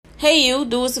Hey, you,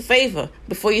 do us a favor.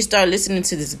 Before you start listening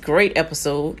to this great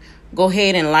episode, go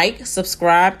ahead and like,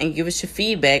 subscribe, and give us your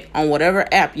feedback on whatever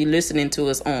app you're listening to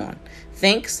us on.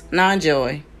 Thanks. Now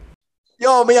enjoy.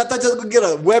 Yo, man, I thought you was gonna get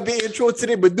a webby intro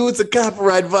today, but due to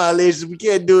copyright violations, we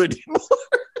can't do it anymore.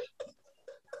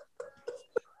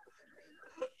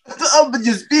 Up in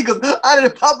your speakers. I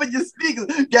didn't pop in your speakers.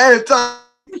 Gary time.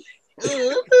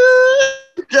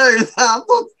 Gary time.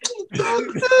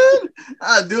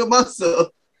 I do it myself.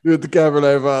 Due to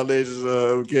copyright violations,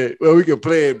 okay. Well, we can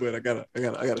play it, but I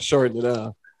gotta shorten it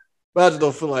down. But I just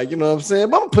don't feel like, you know what I'm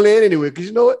saying? But I'm playing anyway, because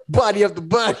you know what? Body after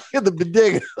body, the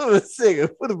bodega, the singer,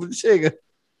 for the bodega.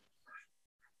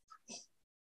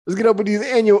 Let's get up with these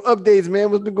annual updates, man.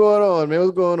 What's been going on, man?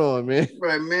 What's going on, man?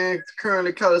 Right, man.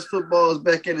 Currently, college football is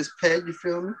back in its pack. You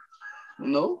feel me? You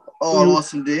know, all on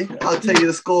some day. I'll tell you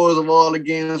the scores of all the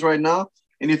games right now.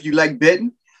 And if you like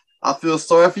betting, I feel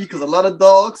sorry for you because a lot of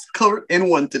dogs covered and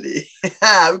won today.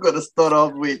 We're going to start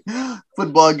off with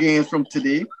football games from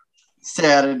today.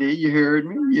 Saturday, you heard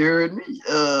me?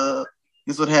 This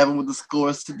is what happened with the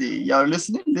scores today. Y'all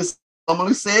listening? This I'm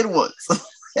gonna say it once.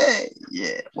 Hey,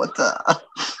 yeah, what the?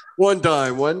 One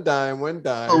dime.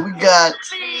 So we got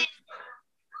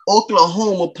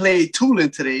Oklahoma played Tulane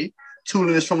today.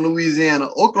 Tulane is from Louisiana.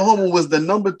 Oklahoma was the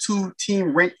number 2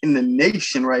 team ranked in the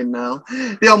nation right now.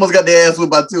 They almost got their ass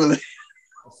whipped by Tulane.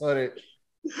 Sorry.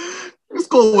 The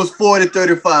score was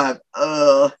 40-35.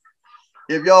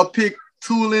 If y'all pick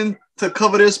Tulane to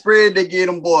cover their spread, they gave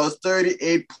them boys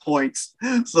 38 points.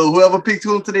 So whoever picked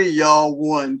Tulane today, y'all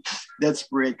won that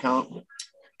spread count.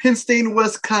 Penn State and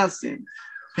Wisconsin.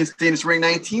 Penn State is ranked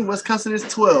 19. Wisconsin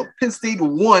is 12. Penn State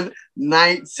won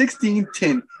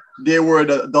 16-10. They were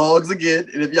the dogs again.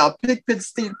 And if y'all pick Penn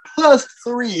State plus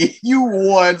 3, you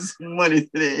won some money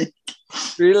today.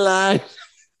 Relax.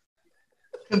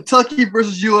 Kentucky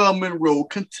versus UL Monroe.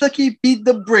 Kentucky beat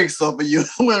the brakes off of UL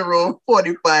Monroe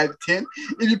 45-10.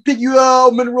 If you pick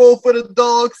UL Monroe for the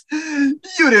dogs,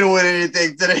 you didn't win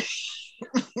anything today.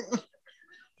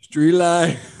 Street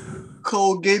line.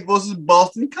 Colgate versus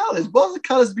Boston College. Boston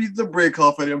College beat the break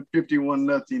off of them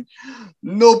 51-0.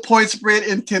 No point spread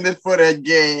intended for that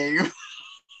game.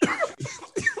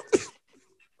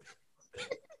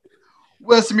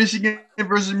 West Michigan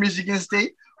versus Michigan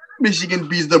State. Michigan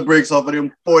beats the brakes off of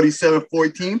them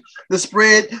 47-14. The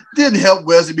spread didn't help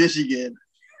West Michigan.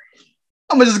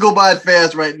 I'm going to just go by it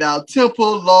fast right now.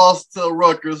 Temple lost to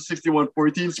Rutgers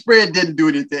 61-14. Spread didn't do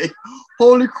anything.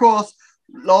 Holy Cross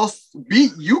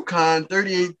beat UConn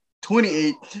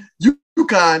 38-28.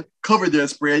 UConn covered their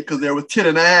spread because there was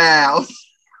 10.5.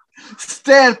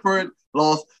 Stanford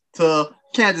lost to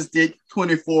Kansas State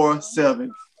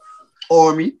 24-7.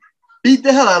 Army beat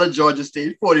the hell out of Georgia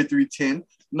State 43-10.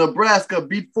 Nebraska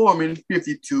beat Foreman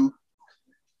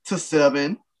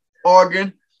 52-7.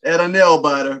 Oregon at a nail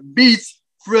biter beats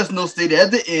Fresno State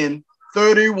at the end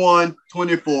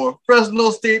 31-24.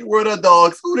 Fresno State were the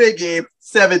dogs who they gave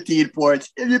 17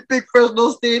 points. If you pick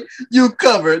Fresno State, you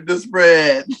covered the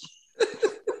spread.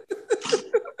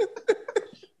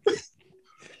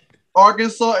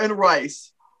 Arkansas and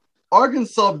Rice.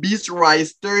 Arkansas beats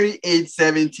Rice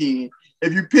 38-17.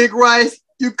 If you pick Rice,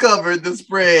 you covered the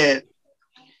spread.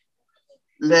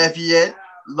 Lafayette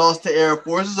lost to Air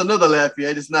Force. This is another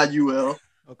Lafayette. It's not UL.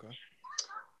 Okay.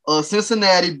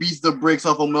 Cincinnati beats the bricks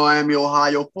off of Miami,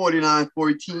 Ohio,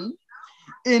 49-14.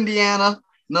 Indiana,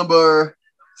 number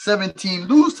 17,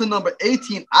 lose to number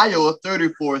 18, Iowa,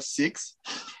 34-6.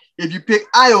 If you pick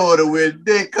Iowa to win,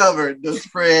 they covered the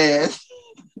spread.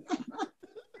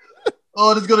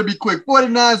 Oh, this is going to be quick.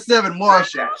 49-7,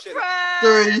 Marshall.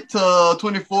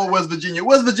 30-24, West Virginia.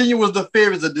 West Virginia was the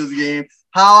favorites of this game.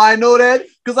 How I know that?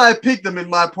 Because I picked them in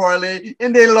my parlay,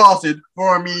 and they lost it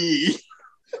for me.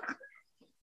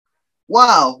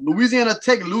 Wow, Louisiana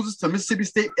Tech loses to Mississippi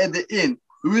State at the end.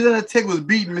 Louisiana Tech was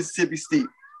beating Mississippi State.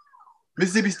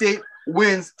 Mississippi State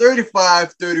wins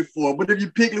 35-34. But if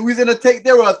you pick Louisiana Tech,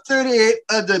 they were a 38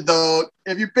 underdog.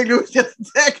 If you pick Louisiana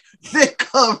Tech, they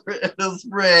covered the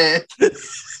spread.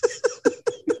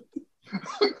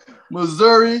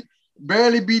 Missouri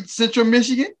barely beat Central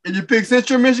Michigan. If you pick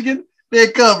Central Michigan,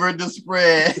 they covered the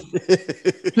spread.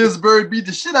 Pittsburgh beat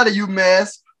the shit out of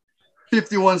UMass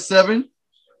 51-7.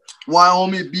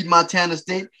 Wyoming beat Montana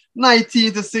State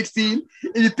 19-16.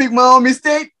 If you pick Wyoming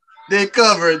State, they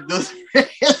covered the spread.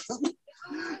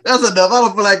 That's enough. I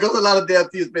don't feel like there's a lot of damn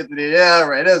teams spent today. Yeah, all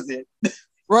right, that's it.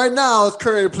 Right now, it's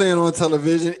currently playing on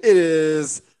television. It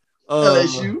is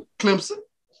LSU, Clemson.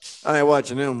 I ain't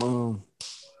watching them.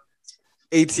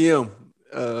 ATM.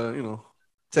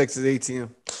 Texas ATM.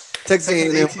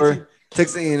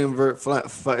 Texas A&M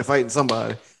fighting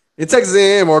somebody. And Texas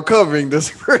A&M are covering the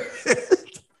spread.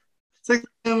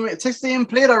 Texas A&M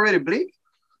played already, Blake.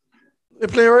 They're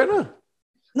playing right now.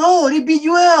 No, they beat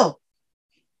UL.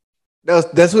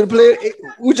 That's what they played.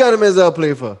 Who Johnny Manziel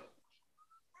play for?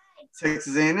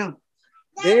 Texas A&M.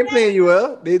 They ain't playing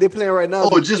UL. They playing right now.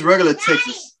 Oh, just regular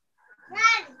Texas.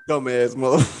 Dumbass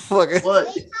motherfucker.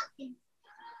 What?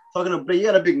 Talking to Blake, you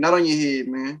got a big knot on your head,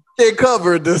 man. They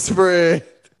covered the spread.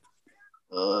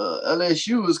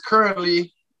 LSU is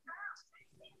currently.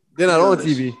 They're not on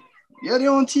TV. Yeah,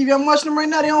 they're on TV. I'm watching them right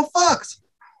now. They're on Fox.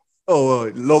 Oh,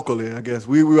 locally, I guess.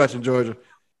 We watching Georgia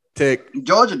Tech.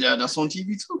 Georgia, that's on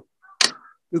TV too.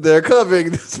 They're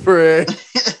covering the spread.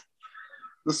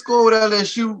 The score with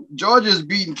LSU, Georgia is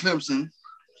beating Clemson.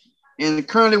 And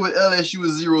currently with LSU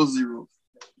is 0-0.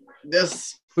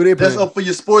 That's up for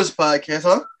your sports podcast,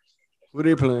 huh? Who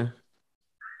they playing?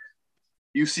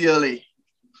 UCLA.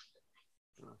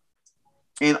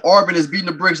 And Auburn is beating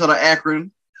the brakes out of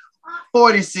Akron.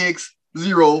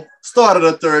 46-0. Start of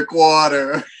the third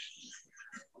quarter.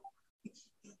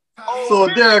 So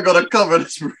they're going to cover the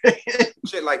spread.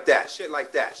 Shit like that.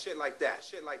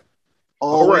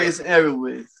 Always and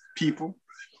everywhere, people.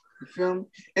 You feel me?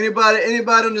 Anybody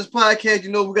on this podcast,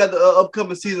 we got the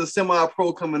upcoming season of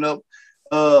semi-pro coming up.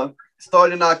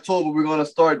 Starting in October, we're going to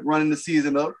start running the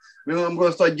season up. I'm going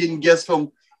to start getting guests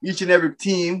from each and every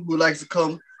team who likes to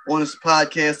come on this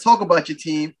podcast, talk about your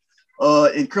team,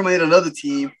 incriminate another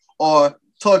team, or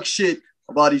talk shit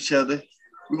about each other.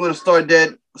 We're going to start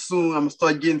that soon. I'm going to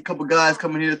start getting a couple guys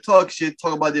coming here to talk shit,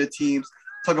 talk about their teams,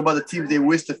 talk about the teams they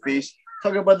wish to face,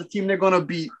 talk about the team they're going to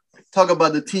beat, talk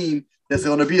about the team that's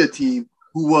going to be a team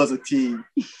who was a team.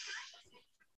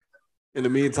 In the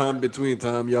meantime, between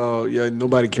time, y'all,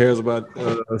 nobody cares about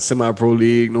semi-pro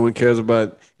league. No one cares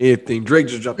about anything. Drake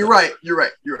just dropped. You're right.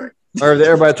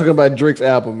 Everybody talking about Drake's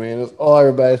album, man. That's all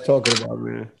everybody's talking about,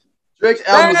 man. Drake's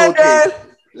album is okay.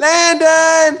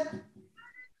 Landon.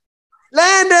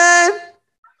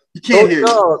 You can't hear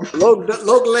it.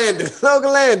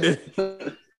 Logan Landon.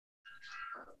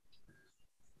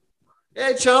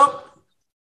 Hey, chump.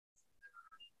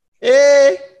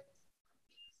 Hey.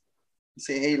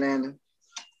 Say, hey, Landon.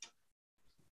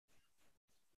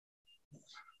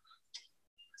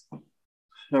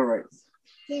 All right.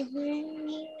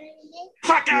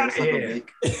 Fuck out of here.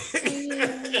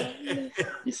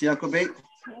 You see Uncle Blake?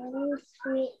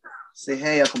 Say,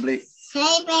 hey, Uncle Blake.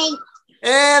 Hey, babe.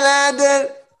 Hey,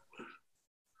 Landon.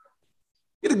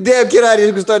 Get the damn kid out of here.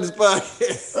 You can start this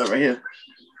podcast. Right here.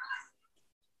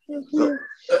 Go.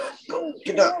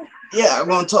 Get up. Yeah, I'm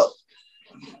going to talk.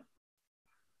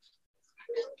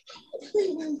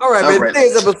 All right, man.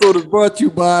 Today's episode is brought to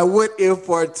you by What If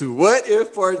Part 2. What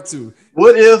If Part 2?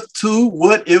 What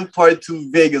if Part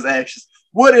 2 Vegas actions?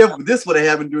 What if this would have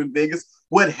happened during Vegas?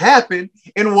 What happened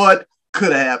and what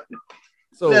could have happened?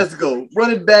 So let's go.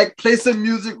 Run it back. Play some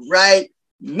music right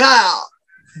now.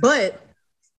 But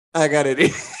I got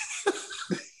it.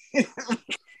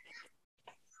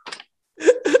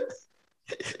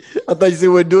 I thought you said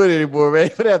we weren't doing it anymore,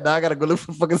 man. But now I gotta go look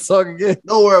for the fucking song again.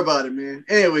 Don't worry about it, man.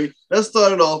 Anyway, let's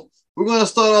start it off. We're gonna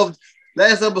start off.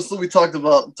 Last episode we talked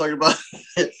about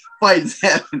fights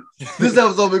happen. This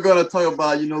episode we're gonna talk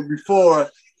about, before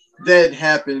that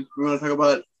happened. We're gonna talk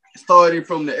about starting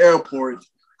from the airport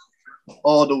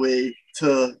all the way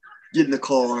to getting the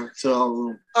car to our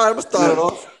room. All right, I'm gonna start it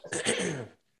off.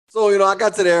 So, I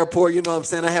got to the airport, you know what I'm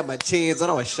saying? I had my chains on,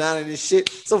 I was shining and shit.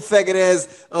 Some faggot ass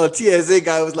TSA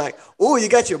guy was like, "Oh, you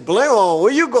got your bling on.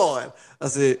 Where you going?" I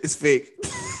said, "It's fake."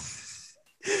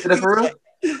 Is that for real?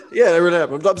 Yeah, that really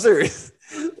happened. I'm serious.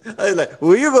 I was like,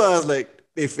 "Where you going?" I was like,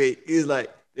 "They fake." He's like,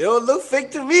 "They don't look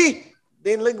fake to me.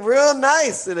 They look real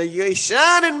nice. And you ain't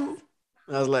shining."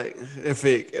 I was like, "They're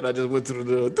fake." And I just went through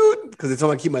the dude because they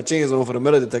told me to keep my chains on for the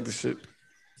metal detector shit.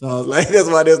 So I was like, that's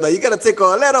why they was like, "You got to take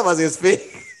all that off." I said, "It's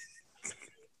fake."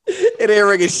 It ain't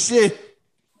ringing shit.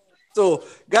 So,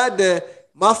 got there.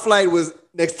 My flight was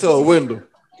next to a window.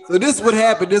 So this is what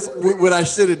happened. This is what I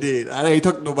should have did. I ain't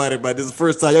talked to nobody about this. This is the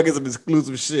first time y'all get some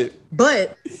exclusive shit.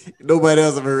 But nobody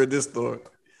else ever heard this story.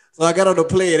 So I got on the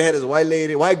plane. It had this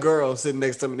white girl sitting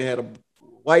next to me. They had a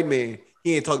white man.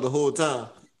 He ain't talked the whole time.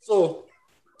 So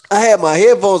I had my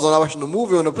headphones on. I watching the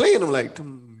movie on the plane. I'm like,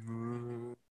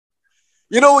 when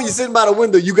you're sitting by the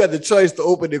window, you got the choice to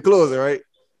open and close it, right?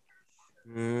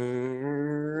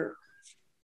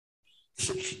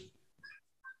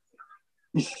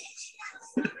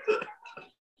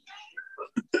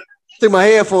 Took my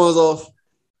headphones off.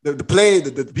 The plane,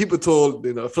 the people told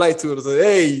the flight steward, said,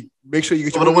 "Hey, make sure you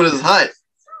get your." The windows is hot. It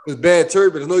was bad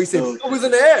turbulence. No, he said it was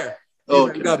in the air.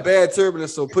 You got bad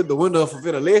turbulence, so put the window up for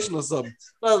ventilation or something.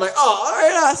 So I was like, oh, all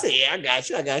right. I said, yeah, I got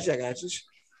you.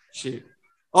 Shit.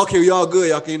 Okay, we all good.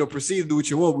 Y'all can, proceed to do what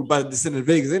you want. We're about to descend to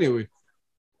Vegas anyway.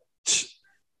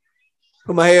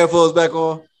 Put my headphones back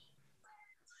on.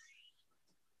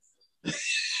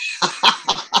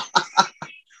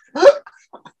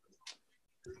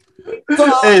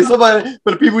 Hey, somebody,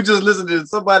 for the people just listening,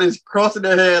 somebody's crossing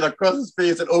their hand across his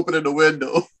face and opening the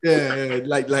window. Yeah,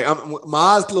 like my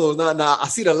eyes closed. Now I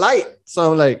see the light,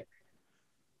 so I'm like,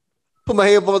 put my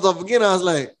headphones off again. I was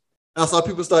like, I saw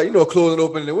people start, closing and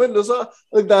opening the windows. So I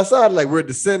looked outside, like we're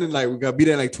descending, like we gotta be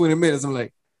there in like 20 minutes. I'm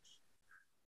like,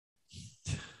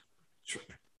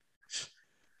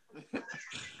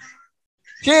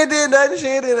 she ain't did nothing. She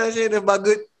ain't did about a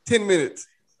good 10 minutes.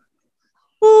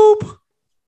 Boop.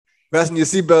 Fasten your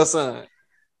seatbelt sign.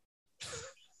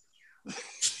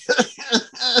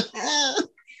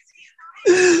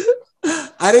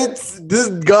 I didn't. This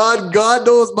God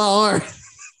knows my heart.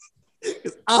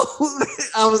 I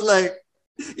was like,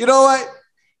 you know what?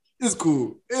 It's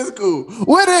cool.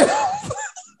 What if?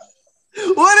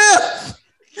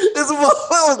 This what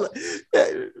I was like.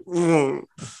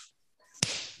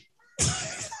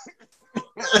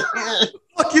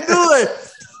 What you doing?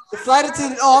 The flight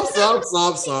attendant. Oh,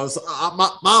 I'm sorry. My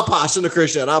apologies. I shouldn't have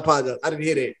cursed you out. I apologize. I didn't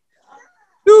hear that.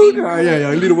 Dude,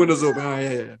 yeah. Leave the windows open.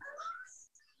 Yeah.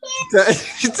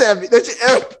 She tell me, don't you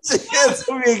ever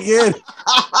answer me again?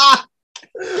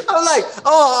 I'm like,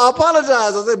 oh, I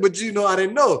apologize. I said, but I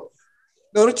didn't know.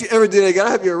 No, don't you ever do that again.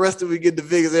 I'll have you arrested when we get to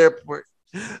Vegas airport.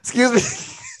 Excuse me.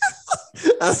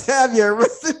 I said, have you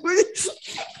arrested me?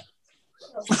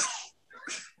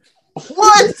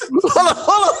 What?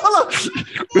 Hold on.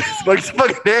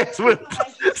 Somebody dance with I.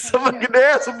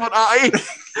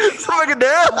 Somebody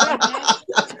dance.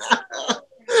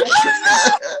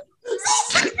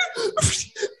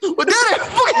 What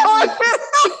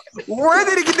where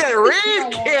did he get that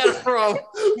red can from?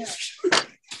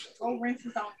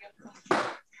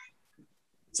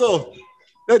 So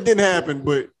that didn't happen,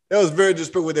 but that was very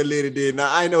disrespectful what that lady did.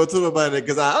 Now I ain't never told nobody that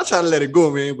because I was trying to let it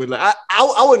go, man. But like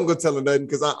I wasn't gonna tell her nothing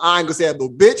because I ain't gonna say I no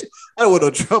bitch. I don't want no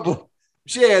trouble.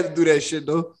 She had to do that shit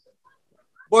though.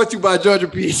 Brought to you by Georgia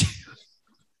Peach.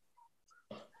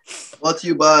 Brought to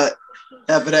you by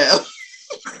half and half.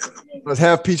 Let's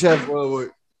half peach, half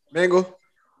mango.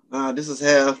 This is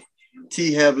half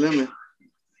tea, half lemon.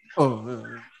 Oh,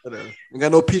 whatever. You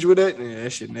got no peach with that? Yeah, that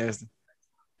shit nasty.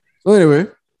 So anyway,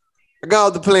 I got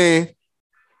off the plane.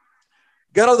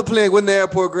 Went in the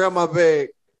airport, grabbed my bag.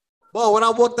 Boy, when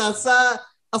I walked outside,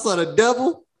 I saw the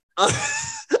devil. I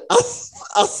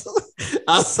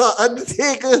saw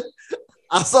Undertaker.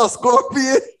 I saw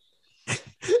Scorpion.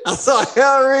 I saw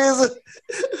Hellraiser.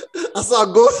 I saw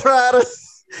Ghost Rider.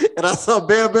 And I saw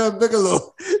Bam Bam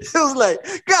Bigelow. It was like,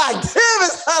 God damn,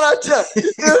 it's hot out there.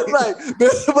 It was like,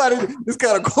 there's somebody, it's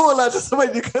kind of cold out there.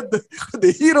 Somebody cut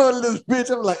the heat on this bitch.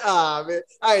 I'm like, man,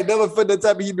 I ain't never felt that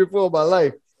type of heat before in my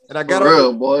life. And I got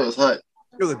on. Boy, it was hot.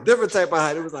 It was a different type of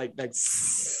hot. It was like, and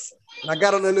I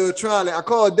got on the little trolley. I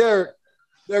called Derek.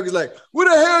 Derek was like, where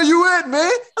the hell you at, man?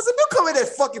 I said, don't come in that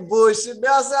fucking bullshit,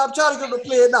 man. I said, I'm trying to go to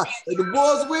play it now. Like, the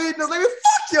boys waiting. I was like,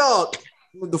 fuck y'all.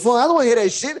 The phone, I don't want to hear that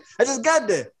shit. I just got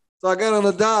there. So I got on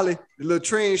the dolly, the little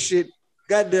train shit,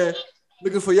 got there,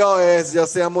 looking for y'all asses. Y'all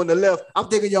say I'm on the left. I'm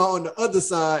thinking y'all on the other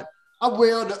side. I'm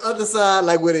way on the other side,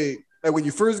 like when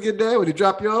you first get there, when they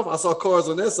drop you off, I saw cars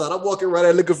on that side. I'm walking right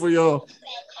there looking for y'all.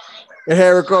 And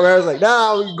Harry called me. I was like,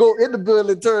 we go in the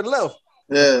building and turn left.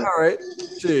 Yeah. All right.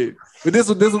 Shit. But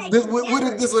what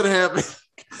if this would happen?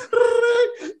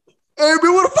 Hey,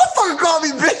 man, what the fuck call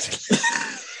me, bitch?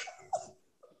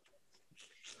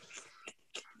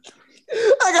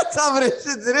 I got time for that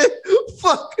shit today.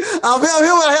 Fuck. I'm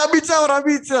here when I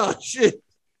meet y'all. Shit.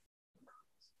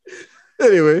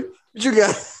 Anyway, what you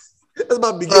got? That's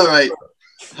my beginning. All right.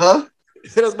 Huh?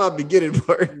 That's my beginning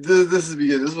part. This is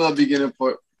beginning. This is my beginning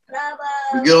part.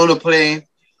 We get on the plane.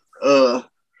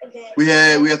 We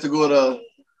have to go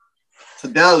to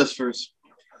Dallas first.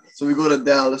 So we go to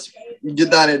Dallas. We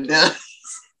get down in Dallas.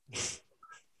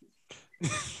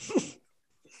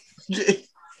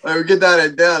 All right, we get down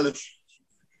in Dallas.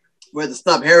 We had to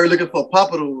stop Harry looking for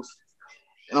Papados.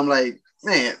 And I'm like,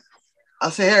 man, I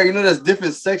said, Harry, there's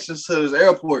different sections to this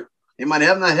airport. They might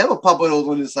not have a Papados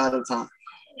on this side of the town.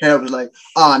 Harry was like,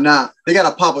 nah, they got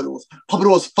a Papados.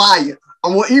 Papados fire.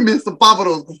 I'm going to eat some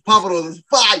Papados because Papados is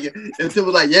fire. And Tim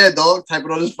was like, yeah, dog, type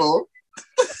it on his phone.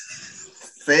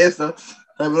 Saying stuff,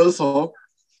 type it on his phone.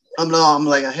 I'm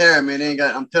like, Harry, man,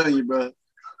 I'm telling you, bro.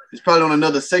 It's probably on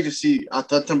another section sheet. I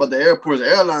talked to him about the airports,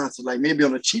 airlines. So like maybe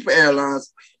on the cheaper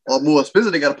airlines, or more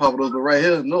expensive, they got a Papa Do's, but right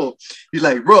here, no. He's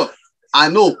like, bro, I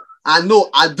know,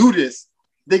 I do this.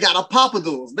 They got a Papa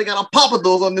Do's. They got a Papa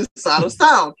Do's on this side of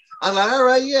town. I'm like, all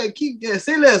right, yeah,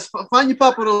 say less. Find your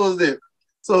Papa Do's there.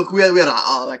 So we had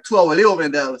a like 2-hour layover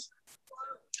in Dallas.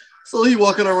 So he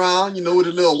walking around, you know, with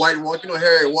a little white walk. You know,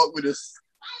 Harry walk with his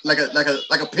like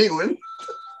a penguin.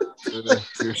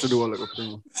 You should do like a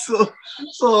penguin.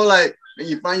 So like, and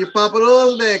you find your Papa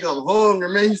Do's there, I'm hungry,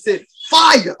 man. He said,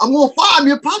 fire! I'm gonna fire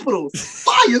me a Papa Do's.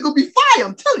 Fire! It's gonna be fire.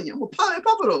 I'm telling you, I'm gonna fire a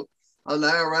Papa Do's. I was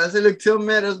like, all right. I said, look, tell me,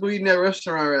 man, let's go eat in that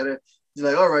restaurant right there. He's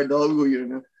like, all right, dog, we go eat in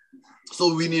there.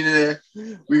 So we needed there.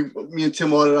 Me and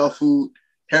Tim ordered our food.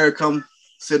 Harry come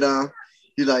sit down.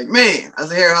 He's like, man. I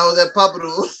said, Harry, how was that Papa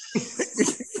Do's?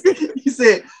 he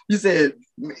said,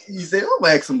 I'm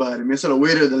gonna ask somebody, man. So the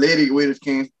waiters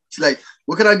came. She's like,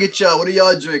 what can I get y'all? What are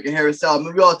y'all drinking? Harry said,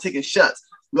 man, we all taking shots.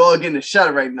 We all getting a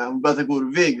shot right now. We're about to go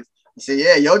to Vegas. I said,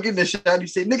 yeah, y'all getting a shot. He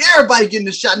said, nigga, everybody getting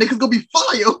a shot. Nigga's gonna be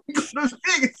fire. We go to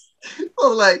Vegas. I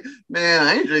was like, man,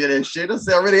 I ain't drinking that shit. I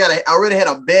said, I already had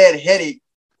a bad headache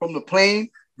from the plane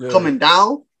coming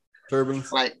down.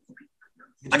 Turbulence. Like,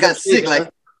 I got sick. Like,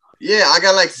 yeah, I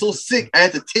got like so sick. I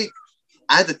had to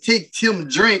take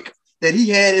Tim's drink that he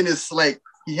had in his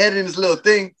little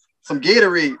thing, some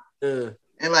Gatorade. Yeah.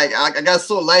 And like I got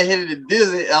so lightheaded and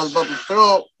dizzy, I was about to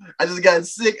throw up. I just got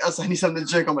sick. I said, I need something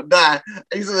to drink. I'm gonna die. I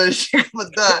need something to drink. I'm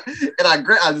gonna die. And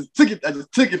I just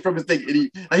took it from his thing.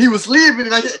 And he was sleeping.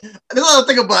 And that's all I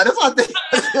think about. That's all I think.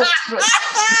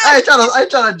 I ain't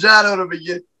trying to jot on him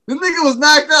again. This nigga was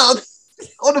knocked out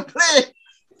on the plane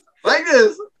like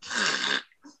this.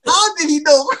 How did he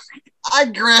know? I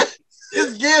grabbed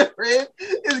his Gatorade.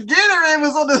 His Gatorade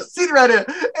was on the seat right there.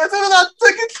 As soon as I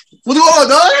took it, what's going on,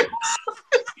 dog?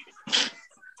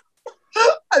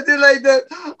 I did like that.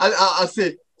 I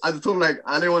said, I just told him, like,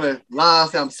 I didn't want to lie. I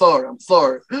said, I'm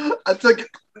sorry. I took it.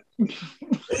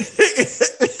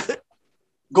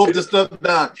 Gulped the stuff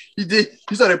down. He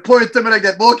started pointing to me like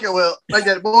that Bokeh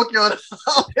on the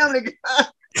family guy.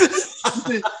 He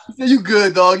said, you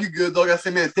good, dog. I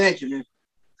said, man, thank you, man.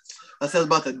 I said I was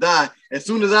about to die. As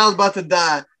soon as I was about to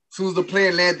die, as soon as the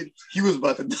plane landed, he was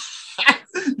about to die.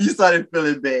 He started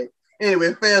feeling bad.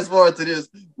 Anyway, fast forward to this,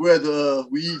 where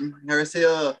we eating. Harry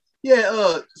said,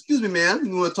 excuse me, man.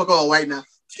 We want to talk all white now.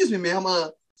 Excuse me, ma'am.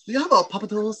 Do you have a Papa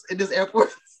Do's in this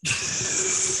airport?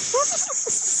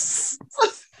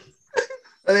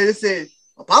 And they said,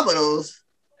 a Papa Do's?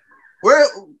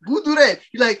 Who do that?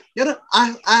 He's like,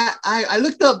 I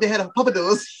looked up, they had a Papa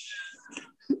Do's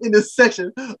in this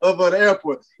section of the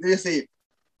airport. They say,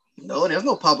 no, there's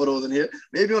no Papa Do's in here.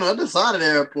 Maybe on the other side of the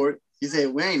airport. He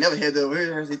said, we ain't never had that over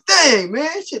here. I said, dang,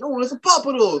 man, shit, no, there's a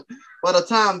Papa Do's. By the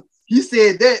time he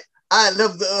said that, I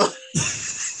left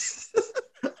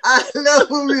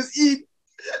when we was eating.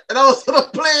 And I was on a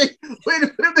plane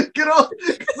waiting for him to get off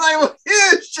because I was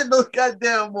hearing shit no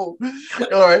goddamn more.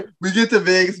 All right, we get to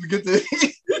Vegas.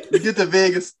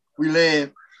 We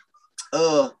land.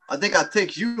 I think I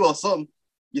text you or something.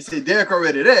 You said Derek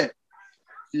already there.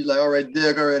 He's like, all right,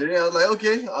 Derek already there. I was like,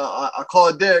 okay. I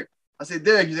called Derek. I said,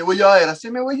 Derek, he said, where y'all at? I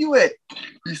said, man, where you at?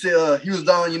 He said, he was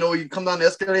down, you come down the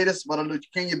escalators, about to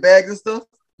clean your bags and stuff.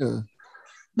 Yeah.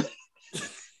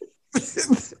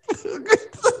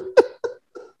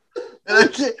 And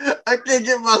I can't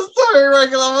get my story right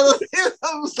because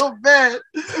I'm so bad.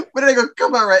 But it ain't gonna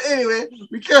come out right. Anyway,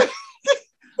 he's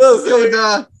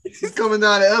coming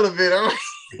down the elevator.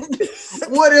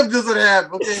 What if this would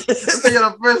happen? Okay, let's tell you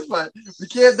the first part. We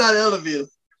came down the elevator.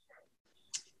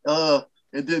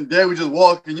 And then there we just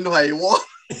walked, and you know how you walk.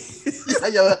 I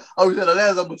was at the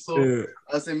last episode. Yeah.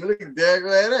 I said, man, look at Derek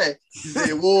right there. He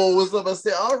said, whoa, what's up? I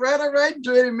said, all right,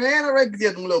 Dre, man, all right. Because he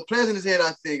had some little plants in his head,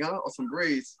 I think, huh? Or some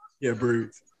braids. Yeah,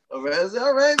 braids. All right, I said,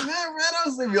 all right, man. I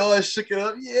was like, we all shook it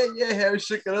up. Yeah, Harry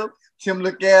shook it up. Tim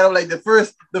looked at him like the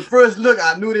first look,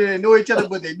 I knew they didn't know each other,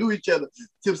 but they knew each other.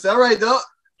 Tim said, all right, dog.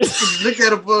 Looked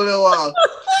at him for a little while.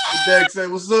 And Derek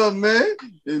said, what's up, man?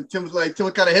 And Tim kind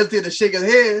of hesitated to shake his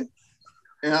head.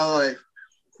 And I was like,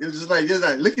 it was just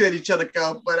like looking at each other,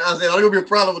 kind of. But I said, I'm gonna be a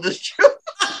problem with this trip.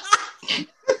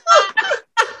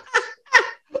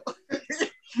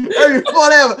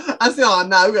 Whatever. I said, oh,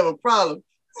 nah, we have a problem.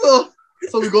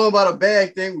 So we going about a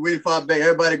bag thing. We waiting for our bag.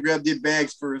 Everybody grabbed their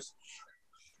bags first.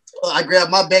 I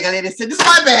grabbed my bag and they said, this is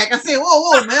my bag. I said,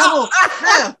 whoa, ma'am.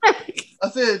 I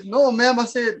said, no, ma'am. I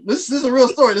said, this is a real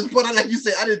story. This is what like you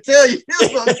said. I didn't tell you. This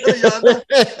is what I'm telling y'all.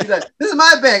 He's like, this is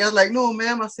my bag. I was like, no,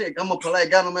 ma'am. I said, I'm a polite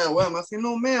guy no matter what. I said,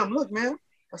 no, ma'am. Look, ma'am.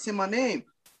 I said, my name.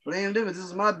 Blaine Livins. This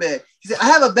is my bag. He said, I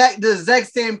have a bag the exact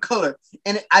same color.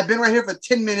 And I've been right here for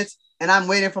 10 minutes and I'm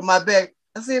waiting for my bag.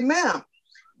 I said, ma'am,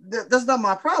 That's not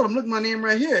my problem. Look at my name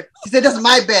right here. He said, that's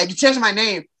my bag. You changed my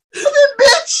name. I said,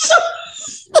 bitch.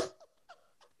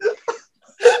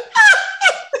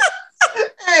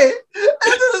 Hey,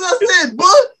 as soon as I said,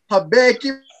 but her bag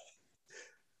keep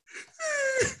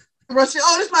rushing.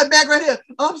 Oh, this is my bag right here.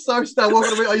 I'm sorry. She started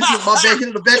walking away. Oh, you see my bag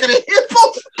hitting the back of the head.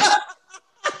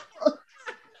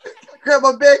 Grab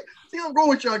my bag. See, I'm going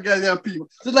with y'all goddamn people.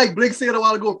 Just like Blake said a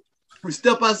while ago, we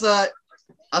step outside.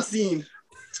 I seen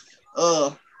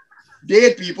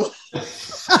dead people.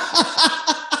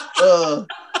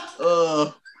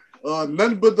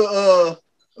 Nothing but the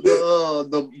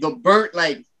burnt,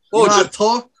 like,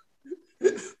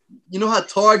 you know how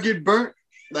tar get burnt?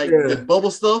 Like the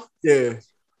bubble stuff? Yeah.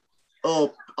 I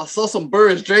saw some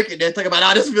birds drinking. They're talking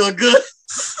about, this feel good.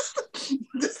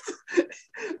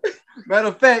 Matter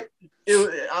of fact,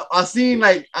 I seen,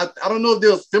 like, I don't know if they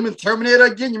was filming Terminator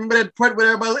again. You remember that part where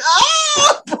everybody was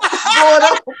like, going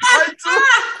up part two?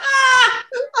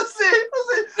 I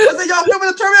said, y'all filming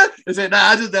the Terminator? They said, nah,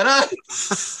 I just did.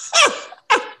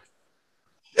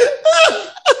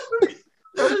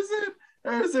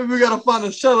 I said, we gotta find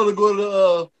a shuttle to go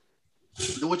to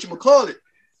the whatchamacallit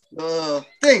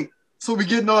thing. So we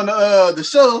getting on the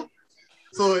shuttle.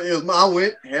 So it was I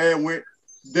went, Harry went,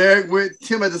 Derek went,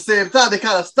 Tim at the same time. They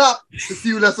kind of stopped to see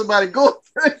who let somebody go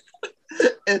first.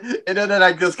 and then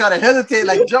I just kind of hesitate,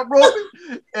 like jump roping.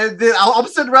 And then I'm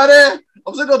sitting right there.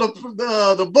 I'm sitting on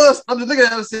the bus. I'm just looking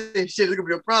at him and saying, shit, it's gonna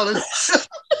be a problem.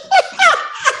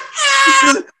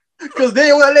 Because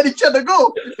they want to let each other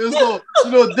go. And so,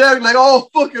 Derek like, oh,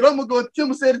 fuck it. I'm going to go.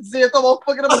 Tim said the same time. Oh,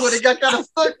 fuck it. I'm going to go. They got kind of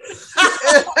stuck.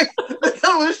 And they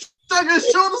kind of stuck his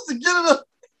shoulders to get it up.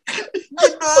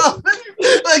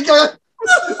 Like,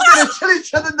 they chill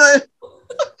each other down.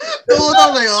 I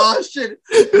was like, oh, shit.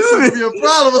 This could be a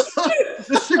problem.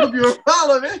 This shit could be a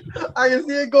problem, man. I can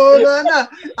see it going on now.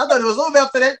 I thought it was over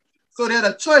after that. So they had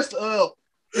a choice.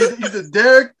 Either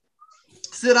Derek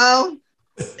sit down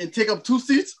and take up 2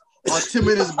 seats, or Tim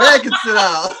in his back and sit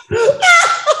down.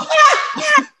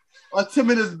 Or Tim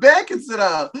in his back and sit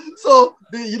down. So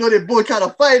they both kind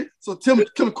of fight. So Tim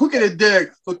quicker than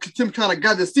Derek. So Tim kind of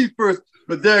got the seat first,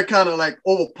 but Derek kind of like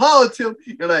overpowered Tim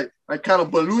and like kind of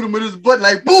ballooned him with his butt,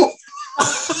 like boom.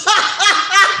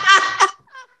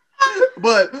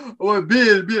 But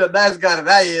being a nice guy that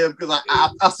I am, because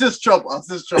I sense trouble.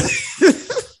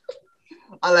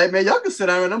 I like, man, y'all can sit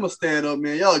down and I'm gonna stand up,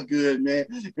 man. Y'all good, man.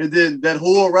 And then that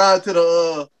whole ride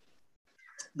to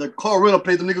the car rental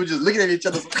place, the niggas was just looking at each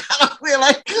other. So kind of weird,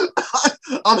 like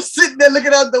I'm sitting there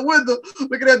looking out the window,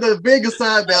 looking at the Vegas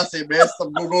sign. Man, I say, man,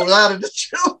 something gonna go out of the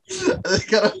truck. There's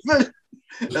gonna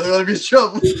be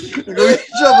trouble. There's gonna be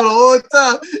trouble the whole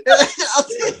time. And I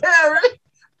see Harry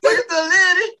talking to the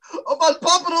lady about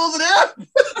Papados in there.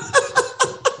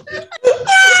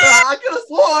 I could have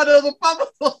sworn there was a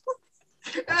Papados.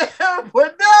 And Harry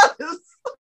went down. I'm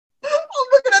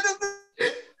looking at this.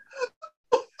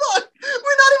 Fuck,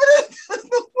 we're not even in this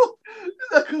no more.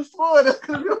 I could have sworn there's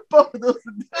gonna be a Papados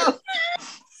down.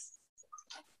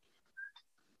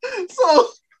 So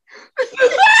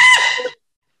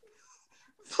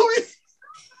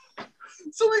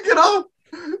we get off.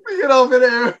 We get off at the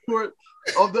airport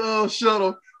of the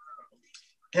shuttle.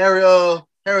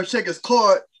 Harry check his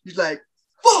card. He's like,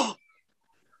 fuck.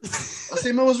 I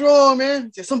said, man, what's wrong, man?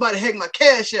 He said, somebody hacked my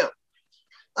cash out.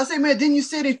 I said, man, didn't you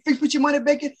say they put your money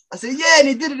back in? I said, yeah, and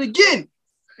they did it again.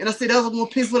 And I said, that's what I'm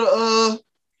gonna pay for the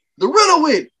rental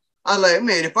with. I was like,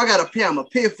 man, if I gotta pay, I'm gonna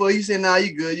pay for it. He said, nah,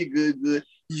 you good. You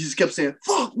just kept saying,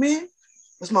 fuck, man.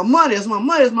 That's my money.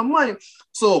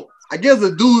 So I guess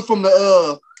the dude from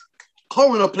the car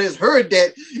rental place heard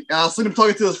that. And I seen him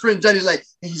talking to his friend Johnny. He's like,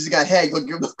 he just got hacked. Go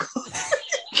give him a call.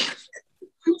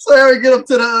 So Harry get up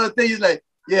to the thing. He's like,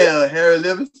 yeah, Harry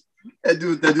Living. That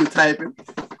dude typing.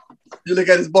 You look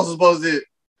at his boss's there.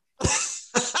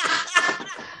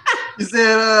 He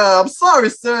said, I'm sorry,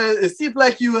 sir. It seems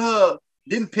like you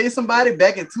didn't pay somebody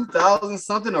back in 2000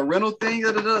 something, a rental thing.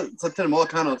 So tell him all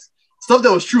kind of stuff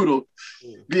that was true though.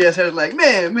 BS Harry's like,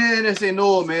 man, they say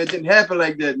no, man, it didn't happen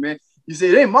like that, man. He said,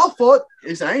 it ain't my fault.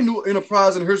 He said, I ain't knew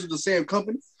Enterprise and Hearst was the same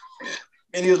company.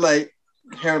 And he was like,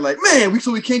 Harry like, man,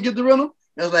 so we can't get the rental?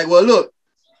 And I was like, well, look,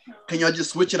 can y'all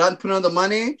just switch it out and put it under my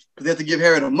name? Because they have to give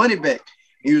Harry the money back.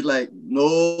 And he was like,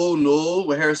 no.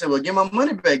 Well, Harry said, well, get my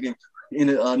money back then. And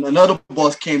another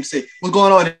boss came and said, what's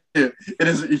going on here?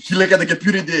 And you look at the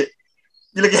computer did.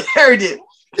 You look at Harry did.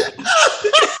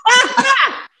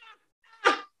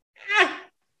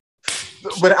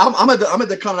 But I'm at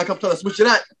the counter, like I'm trying to switch it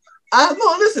out.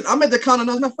 I'm at the counter,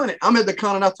 no, it's not funny. I'm at the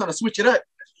counter now trying to switch it out.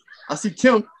 I see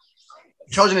Tim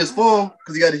charging his phone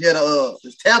because he had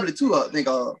his tablet too, I think,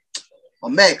 a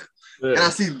Mac. Yeah. And I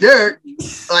see Derek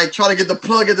like trying to get the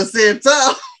plug at the same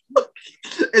time.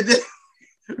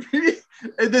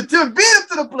 and then Tim beat him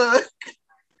to the plug.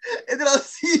 And then I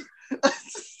see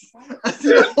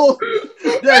the whole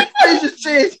Derek face just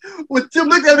changed when Tim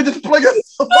looked at me just plugging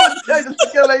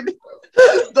together like this.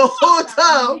 The whole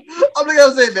time I'm looking at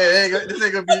him saying, man, this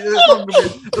ain't gonna be this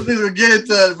thing's gonna get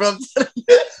into us, bro. This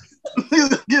thing's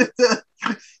gonna get into us.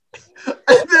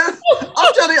 And then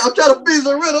I'm trying to feed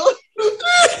the riddle.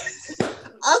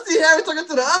 I see Harry talking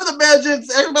to the other manager and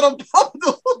asking about a pump.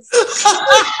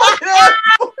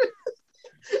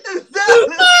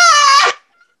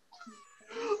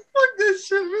 Fuck this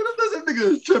shit, man. That nigga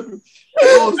is tripping.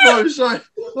 Oh,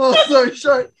 sorry,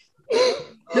 Shark.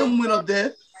 Tim went up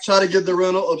there, tried to get the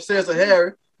rental upstairs to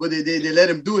Harry, but they let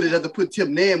him do it. They had to put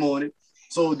Tim's name on it.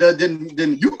 So that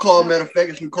then you call, matter of fact,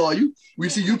 if we call you, we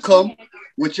see you come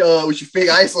with your fake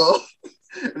ice off.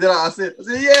 And then I said,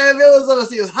 yeah, man, what's up? I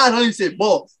said, it was hot, honey. He said,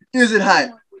 ball, is it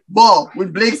hot? Ball.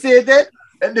 When Blake said that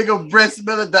nigga breath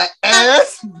smelling the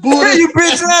ass. Booty. You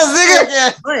bitch ass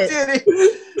nigga.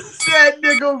 That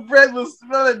nigga breath was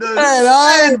smelling the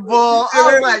ass ball. I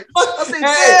said,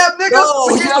 damn, nigga,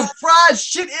 we get a fried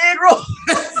shit egg roll.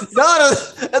 No,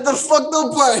 that's the fucked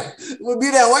up part. Would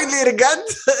be that white lady got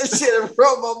shit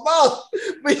from my mouth.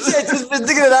 But she had just been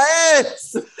thinking of her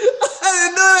ass. I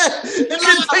didn't know that. You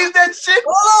didn't taste that shit?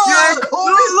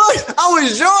 Look, I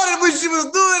was Jordan when she was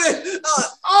doing it.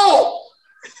 Oh!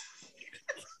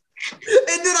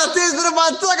 And then I tasted it in my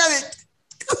tongue.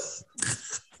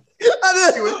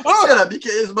 Shut up,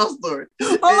 because it's my story.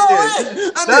 Nigga,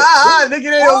 it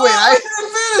ain't no way. I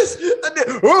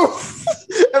didn't finish.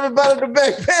 Everybody in the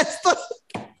back passed up.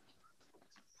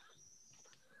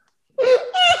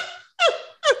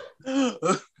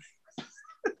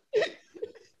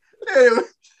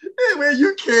 anyway,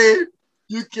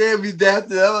 you came me down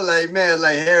to. I was like, man,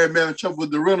 like Harry man having trouble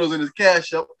with the rentals in his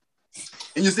cash up.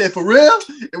 And you said, for real?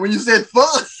 And when you said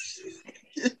fuck,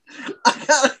 I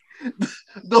got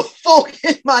the folk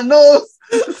in my nose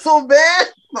so bad,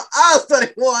 my eyes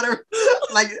started watering.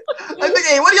 Like,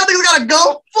 hey, what do y'all think gotta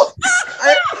go?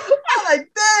 I'm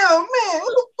like, damn, man,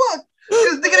 what the fuck? You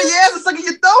was thinking of your ass and sucking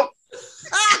your thumb?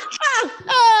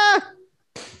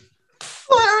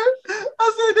 I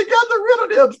said, they got the rental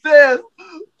there upstairs.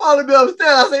 Follow me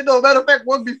upstairs. I said, no, matter of fact,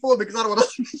 one before because I don't want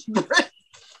to miss breath.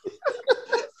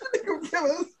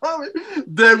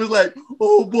 Dad was like,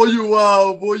 oh boy, you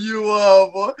wild, boy.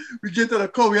 We get to the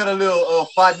car, we had a little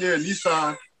fight near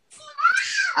Nissan.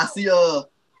 I see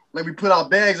like we put our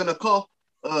bags in the car.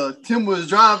 Tim was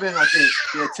driving, I think.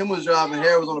 Yeah, Tim was driving,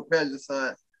 Harry was on the passenger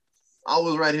side. I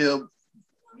was right here.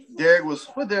 Derek was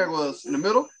in the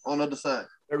middle, on the other side.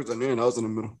 Derek was in there and I was in the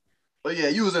middle. Oh yeah,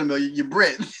 you was in the middle, you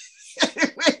Brent.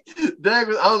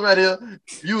 I was right here.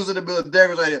 You was in the middle.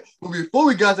 Derek was right here. But before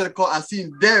we got to the car, I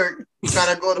seen Derek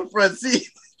trying to go to the front seat,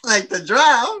 like to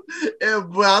drive.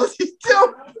 And I see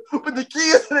Tim with the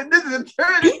keys and this is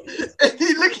turning. And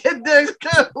he looked at Derek's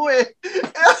cutaway.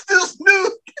 And I still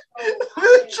snoozed.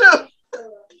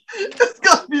 It's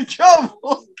gonna be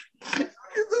trouble.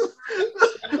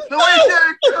 The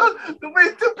way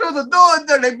Tim closed the door and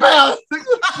they're like, bam.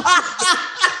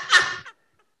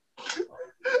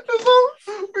 So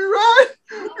we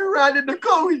ride in the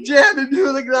car, we jamming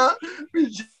music now. We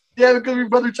jamming because we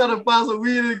about to try to find some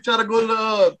weed and try to go to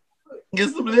the get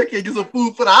some liquor and get some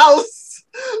food for the house.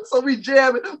 So we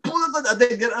jamming. I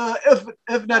think that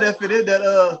F not F it in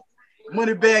that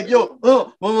money bag, yo,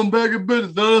 one bag of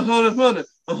business, $100.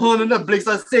 That Blake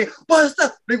starts saying, what's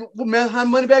up? Man, how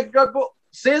money bag go?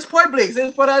 Say his point, Blake. Say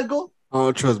his point, I go. I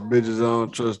don't trust bitches. I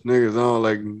don't trust niggas. I don't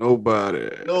like nobody.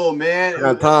 No, man. I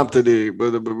got time today,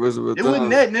 but it wasn't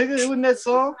that, nigga. It wasn't that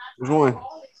song. Which one?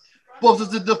 Both is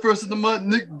the first of the month.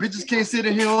 Bitches can't sit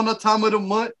in here on the time of the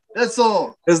month. That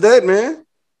song. Is that, man?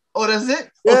 Oh, that's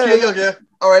it? Yeah. Okay.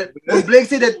 All right. When Blake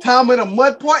said that time of the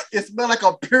month part, it smelled like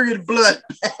a period blood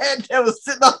pad that was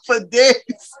sitting up for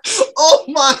days. Oh,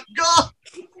 my God.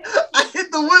 I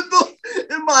hit the window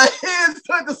and my hands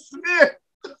started to smear.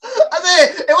 I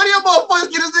said, hey, what do y'all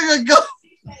motherfuckers get this nigga go?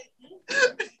 I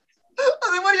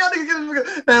said, what do y'all niggas get this nigga?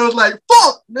 And it was like,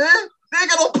 fuck, man. They ain't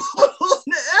got no puddles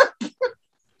in the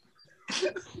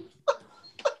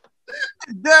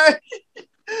airport.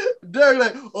 Derek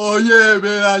like, oh yeah,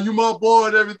 man, you my boy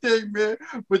and everything, man.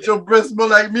 But your breath smell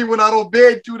like me when I don't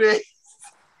bed 2 days.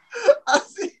 I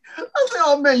said,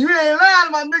 oh man, you ain't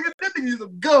lying, my nigga. That nigga need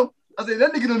some gum. I said,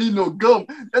 that nigga don't need no gum.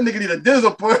 That nigga need a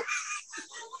dental point.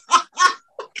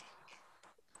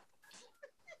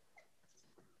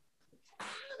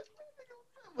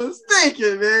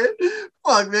 Mistaken, man.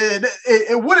 Fuck, man.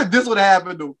 And what if this would have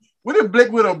happened though? What if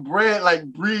Blake would have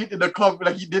breathed in the coffee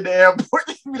like he did the airport?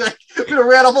 Be like, he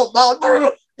ran up on mouth,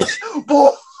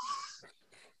 boom.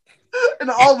 And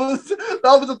the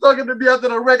officer talking to me after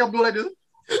the wreck. I'm doing like this.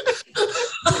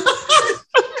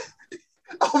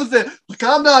 I was saying,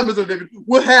 calm down, Mr. David.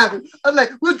 What happened? I'm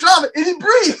like, we're driving, and he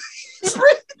breathed.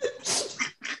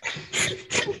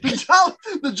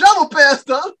 The driver passed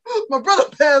out. My brother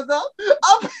passed out.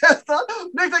 I passed out.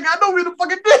 Next thing I know, we're in the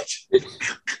fucking ditch.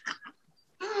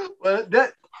 Well,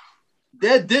 that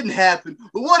didn't happen.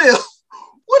 But what if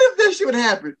that shit would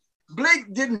happen?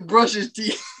 Blake didn't brush his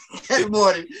teeth that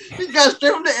morning. He got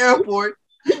straight from the airport.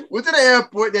 Went to the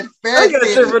airport. That fag got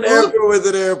straight from the airport. Went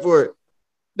to the airport.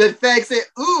 That fag said,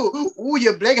 ooh,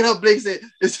 you're Blake. And her Blake said,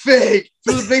 it's fake.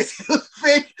 So the Blake said, it's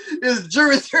fake. His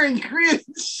jury turned green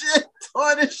and shit.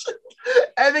 Torn and shit.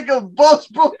 And nigga bones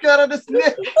broke out of his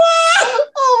neck.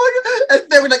 Oh my God. And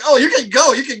they were like, oh, you can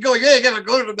go. You ain't gotta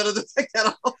go to the middle to take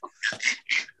that off.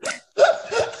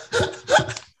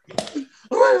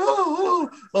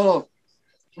 Oh.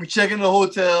 We check in the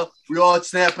hotel. We all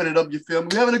snapping it up, you feel me?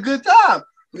 We having a good time.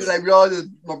 We all just,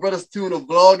 my brother's doing a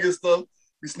vlog and stuff.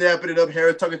 We snapping it up.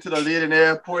 Harry talking to the lady in the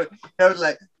airport. Harry's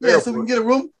like, yeah, so we can get a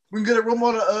room. We can get a room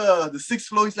on the 6th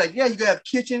floor. He's like, yeah, you got a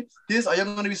kitchen. This, are you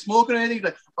going to be smoking or anything? He's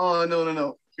like, oh,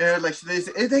 no. Harry's like, they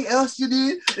say, anything else you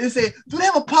need? They say, do they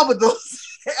have a Papa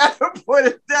Do's? Airport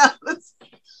in Dallas.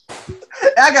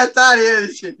 I got tired of hearing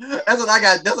this shit. That's what I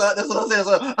got. That's what I said.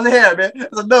 So I said, hey, man,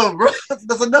 that's a no, bro. That's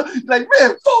a no. He's like,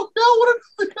 man, fuck, y'all.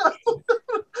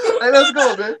 Like, let's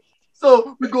go, man.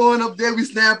 So we going up there, we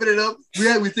snapping it up.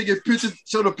 We taking pictures,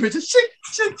 show the pictures. Chick.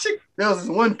 There was this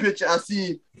one picture I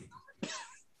see.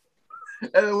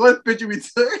 And one picture we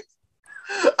took,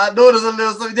 I noticed a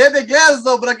little something. They had the gas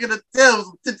on, but I couldn't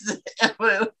tell.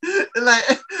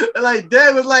 like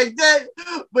Dad was like that.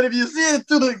 But if you see it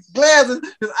through the glasses,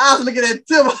 his eyes looking at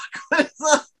Tim.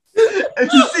 And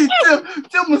you see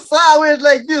Tim was sideways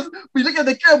like this. We look at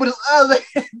the camera with his eyes like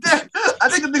that. I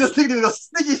think the nigga's thinking of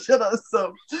sneaky shit or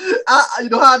something. You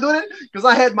know how I do it? Because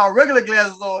I had my regular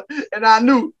glasses on, and I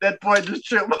knew that point just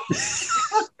tripped.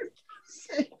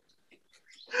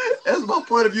 That's my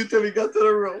point of view till we got to the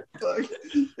room. Fuck.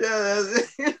 Yeah,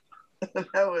 that's it.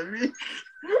 That was me.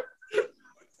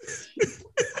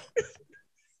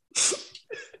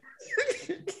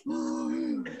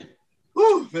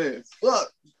 Oh man.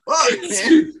 Fuck,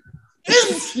 man.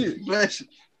 Bless you.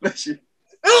 Bless you.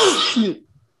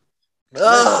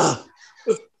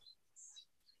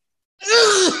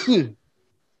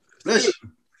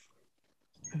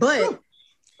 But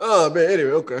oh man,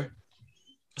 anyway, okay.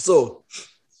 So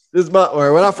this is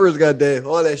when I first got there,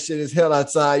 all that shit is hell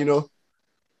outside, you know.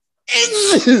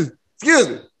 Excuse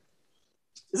me.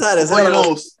 It's hot as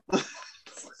hell.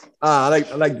 I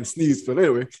like the sneeze, but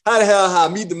anyway. How the hell I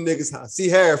meet them niggas? I see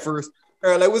Harry first.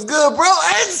 Harry like, what's good, bro?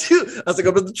 I said, I'm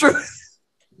the truth.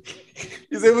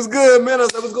 He said, what's good, man? I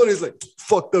said, what's good? He's like,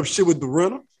 fucked up shit with the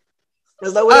rental. I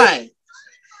was like, what?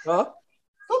 Huh?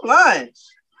 I'm lying.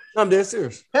 I'm dead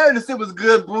serious. Harry just said was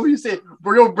good, bro. He said,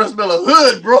 bro, your breath smell of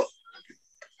hood, bro.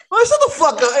 Well, shut the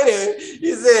fuck up. Anyway,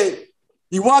 he said,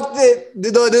 he walked in.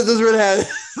 No, this really happened.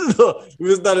 No, it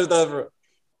was not bro.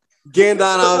 Getting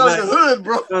down, I was like, hood,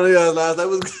 bro. I was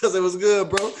like, it was good,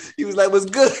 bro. He was like, what's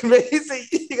good, man? He said,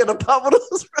 you got a pop of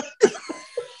those, right?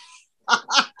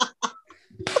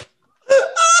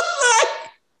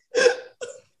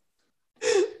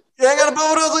 Yeah, I got a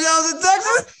pop of those when y'all was in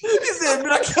Texas. He said,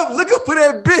 man, I kept looking for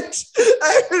that bitch.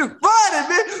 I couldn't find it,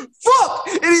 man. Fuck.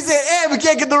 And he said, hey, we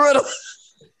can't get the rental.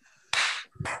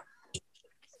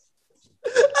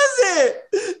 I said,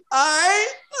 all right.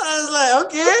 I was like,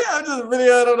 okay. I'm just really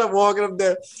out on walking up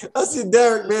there. I see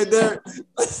Derek, man.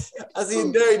 I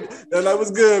see Derek. They're like,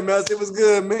 what's good, man? I said, what's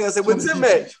good, man? I said, what's Tim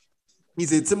at? He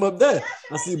said, Tim up there.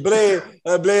 I see Blade.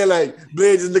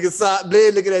 Blade just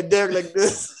looking at Derek like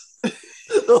this.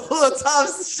 The whole time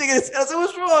shaking his head. I said,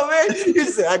 what's wrong, man? He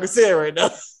just said, I can say it right now.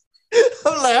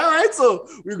 I'm like, all right. So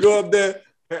we go up there.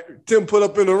 Tim put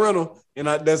up in the rental. And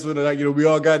that's when, we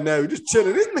all got now. We just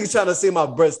chilling. This nigga trying to say my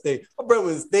breath stink. My breath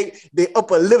was stink. Their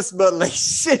upper lips smell like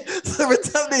shit. So every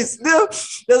time they sniff,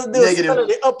 that's what they was smelling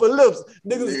their upper lips.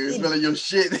 Niggas smelling your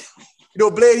shit. You know,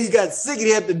 Blade, he got sick and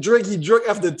he had to drink. He drank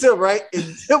after Tim, right?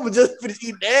 And Tim was just finished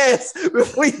eating ass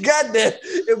before he got there.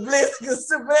 And Blade could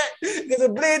sit back. Because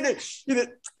Blade, he did,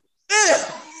 this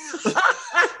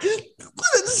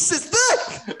shit's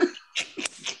stuck.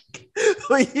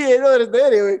 But yeah, no,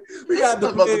 anyway, we got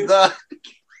on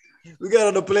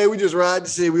the plane. We just ride the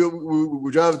shit.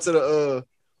 We driving to the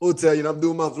hotel. You know, I'm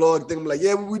doing my vlog thing. I'm like,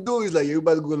 yeah, what we do? He's like, yeah, we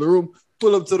about to go in the room.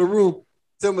 Pull up to the room.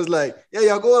 Tim was like, yeah,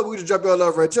 y'all go up. We just drop y'all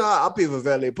off right here. I'll pay for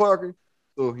valet parking.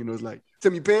 So, it's like,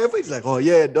 Tim, you paying for it? He's like, oh,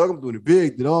 yeah, dog, I'm doing it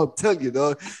big. I'm telling you,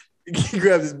 dog. He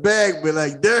grabs his bag, but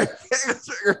like, Derek,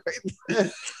 right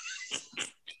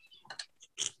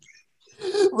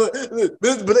but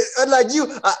unlike you,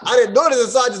 I didn't know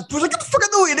this, so I just pushed like, get the fuck out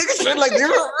the way, nigga. Like,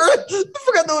 get the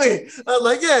fuck out the way. I was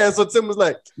like, yeah. So Tim was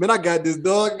like, man, I got this,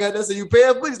 dog. I got that. So you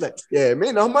paying for it? He's like, yeah,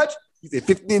 man, how much? He said,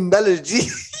 $15 G. He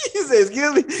said,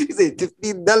 excuse me. He said,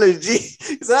 $15 G.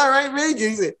 He said, all right, man.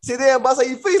 He said, sit there, boss, how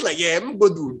you feel? He's like, yeah, I'm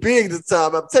going to do it big this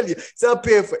time. I'm telling you. He said, I'm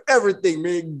paying for everything,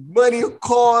 man. Money,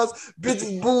 cars,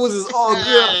 bitches, booze, is all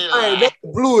good. I ain't never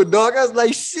blew it, dog. I was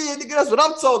like, shit, nigga, that's what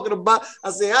I'm talking about. I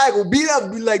said, I ain't going to beat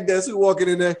up, be like that. So we walking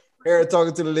in there, Aaron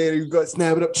talking to the lady, you got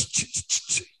snap it up.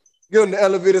 Get on the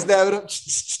elevator, snap it up.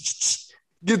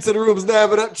 Get to the room,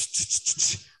 snap it up.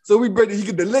 So we bring he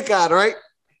get the lick out, right?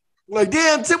 Like,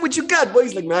 damn, Tim, what you got, boy?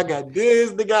 He's like, man, I got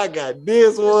this, nigga, I got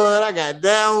this one, I got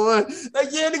that one.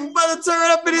 Like, yeah, nigga, about to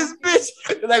turn up in this bitch.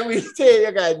 Like, we tell you,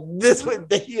 I got this one,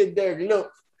 Dave and Derek,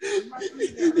 look.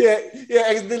 Yeah,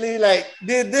 accidentally, like,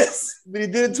 did this, but he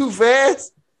did it too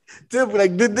fast. Tim,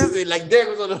 like, did this, and, like,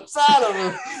 Derek was on the side of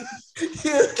him. He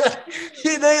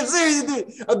did serious.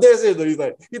 I'm dead serious though. He's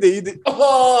like, he did.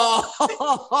 Boy.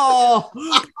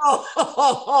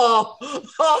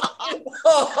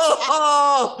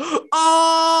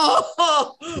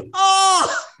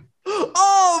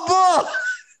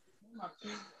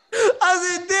 I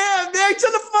said, damn, Derek,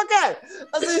 shut the fuck out.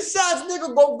 I said, shots,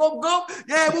 nigga, go.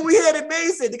 Yeah, when we had it, man,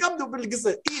 he said, nigga, I'm doing really get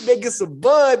some eat, man, get some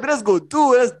bud, but let's go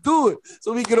do it. Let's do it.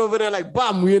 So we get over there like,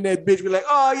 bam, we in that bitch. We're like,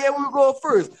 oh, yeah, we'll go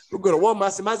first. We're going to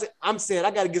Walmart. I'm saying,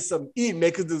 I got to get something to eat, man,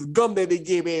 because this gum that they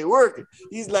gave me ain't working.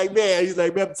 He's like, man,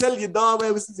 I'm telling you, dog,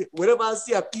 man, whatever I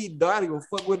see, I'm eating, dog. I ain't gonna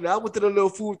fuck with it. I went to the little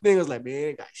food thing. I was like,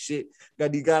 man, got shit.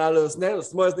 Got our little snack. The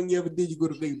smartest thing you ever did, you go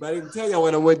to big. But I didn't tell y'all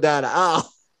when I went down the aisle.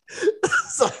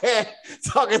 So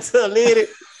talking to a lady.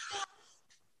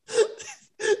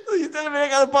 So you telling me they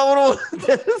got a bubble on? I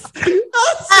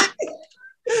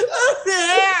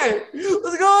said, hey,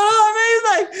 what's going on, man? He's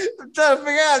like, I'm trying to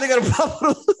figure out they got a bubble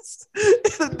in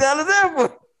the Dallas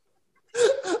airport.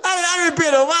 I didn't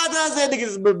pay no mind. I said, niggas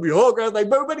is be hungry. I was like,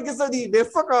 bro, everybody get something to eat, man.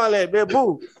 Fuck all that, man.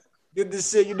 Boom. Get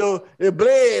this shit, and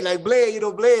Blade,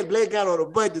 Blade got on a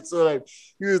budget. So, like,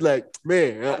 he was like,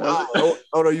 man, I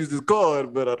don't use this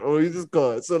card, but I don't use this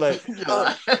card. So, like, he's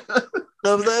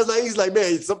like,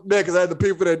 man, something bad because I had to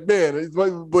pay for that man. He's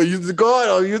like, boy, use the card,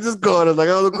 I'll use this card. I was like,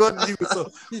 I don't know what to use.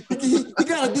 So, he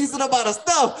got a decent amount of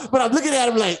stuff, but I'm looking at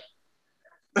him like,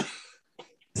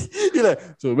 he's like,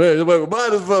 so, man, somebody buy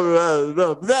this for me.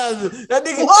 That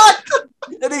nigga, what?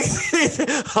 That nigga said,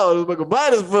 oh, somebody buy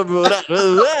this for me.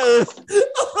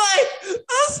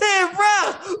 I said, bro,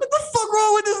 what the fuck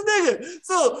wrong with this nigga?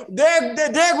 So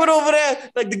Derek went over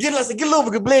there, like, to get a little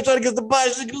bit, because Blair trying to get the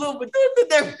body, shit, a little bit.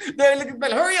 Derek looking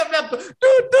back, hurry up now,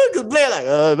 because Blair like,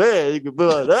 oh, man, you can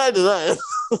put on that.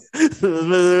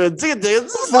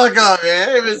 Fuck up,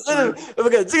 man.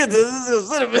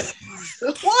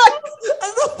 What?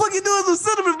 I know fuck you doing some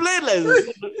cinnamon blade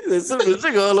like cinnamon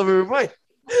sugar all over everybody.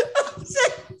 I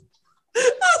said,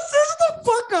 shut the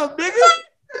fuck up, nigga.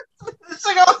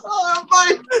 Sugar all over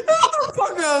everybody. Shut the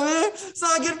fuck up, man. So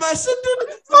I get my shit done.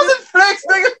 Fucking flex,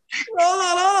 nigga.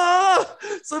 Hold on.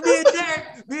 So me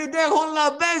and Derek holding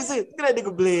our bags. Say, look at that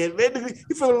nigga blade, man.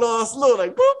 He feeling all slow,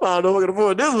 like, poop. I don't know if I can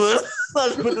afford this one. So I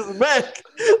just put this back.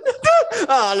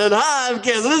 Oh, little high,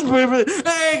 cancel this movie.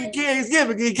 Hey, can't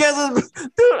cancel this.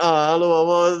 Dude, I don't know what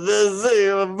I'm going to say.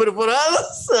 I'm put it for the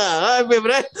others. I remember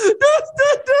that.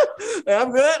 Hey,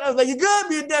 I'm good. I was like, you good?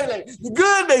 Me and Derek like, you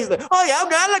good? He's like, oh yeah, I'm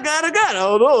good. I got. I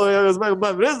don't know. I was making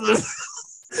my business.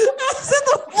 I said,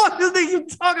 the fuck this thing you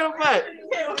talking about?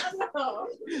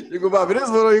 You go buy me this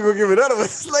one or you gonna give me that one?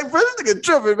 It's like, bro, this nigga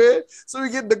tripping, man. So we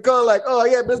get in the car like, oh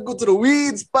yeah, let's go to the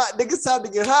weed spot. Nigga, it's time to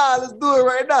get high. Let's do it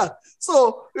right now.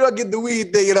 So we all get the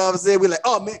weed thing, you know what I'm saying? We're like,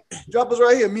 oh man, drop us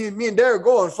right here. Me and Derek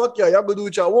going. Fuck y'all. Y'all gonna do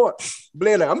what y'all want.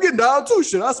 Blair like, I'm getting down too.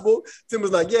 Shit, I smoke. Tim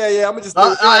was like, yeah, I'm gonna just.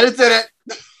 I didn't say that.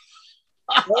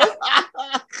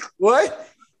 What?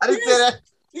 I didn't say that.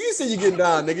 You said you getting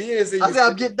down, nigga. You didn't say. I said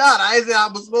I'm getting down. I ain't say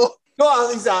I'm a smoke.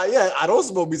 No, he said, yeah, I don't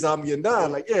smoke besides I'm getting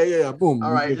down. Like, yeah, boom.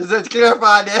 All right, just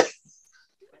clarify that.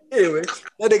 Anyway,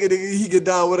 that nigga, he get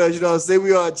down with us, you know what I'm saying?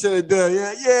 We all chilling down.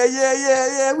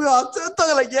 Yeah. We all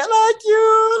talking like, yeah, I like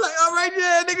you. Like, all right,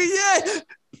 yeah, nigga, yeah.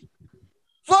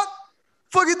 Fuck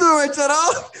you doing right, shut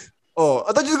up. Oh,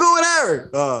 I thought you was going with Aaron.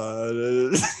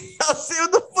 I see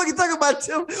what the fuck you talking about,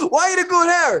 Tim? Why you didn't go with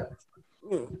Aaron?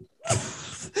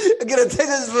 I get a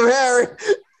text from Harry.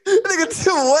 Nigga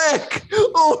Tim whack.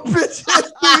 Oh, bitch. I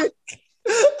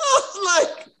was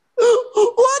like,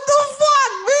 what the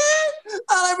fuck, man?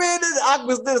 I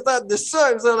Aqua still started to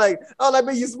shut. So like, I was like,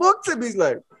 man, you smoke to me? He's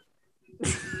like,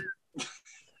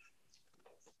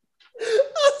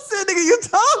 I said, nigga, you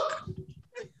talk.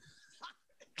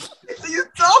 You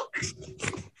talk.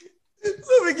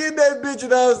 So we get that bitch, you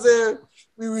know what I'm saying?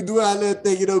 We do our little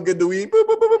thing, you know, get the weed. Boop,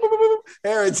 boop, boop, boop, boop, boop.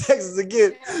 Harry Texas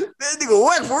again. That nigga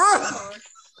work for real.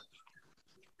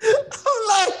 I'm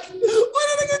like, what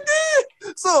that nigga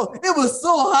did? So it was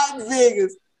so hot in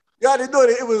Vegas. Y'all didn't know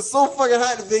that it was so fucking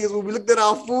hot in Vegas when we looked at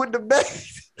our food in the bag.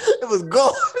 It was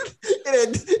gone.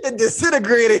 It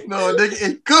disintegrated. No, nigga,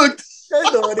 it cooked.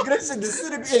 No, nigga, that shit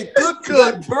disintegrated. It cooked,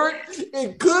 got burnt.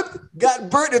 It cooked, got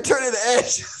burnt, and turned into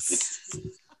ashes.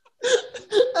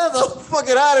 That's how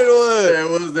fucking hot it was. Yeah, it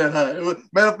was that hot.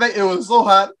 Matter of fact, it was so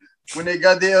hot when they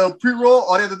got their pre-roll.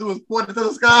 All they had to do was point it to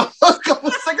the sky for a couple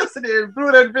seconds and they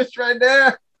blew that bitch right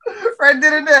there. Right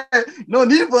then and there. No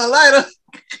need for a lighter.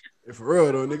 Yeah, for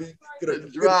real though, nigga.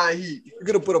 Dry heat. You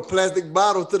could have put a plastic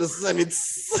bottle to the sun.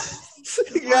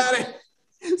 You got it.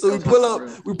 So we pull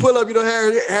up, you know,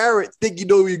 Harry think you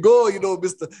know we go, you know,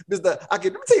 Mr. Let me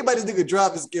tell you about this nigga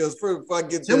driving skills first before I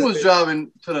get Tim was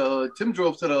driving to the Tim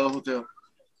drove to the hotel.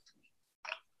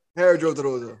 Harry drove to the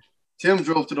hotel. Tim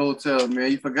drove to the hotel,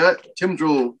 man. You forgot? Tim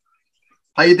drove.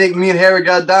 How you think me and Harry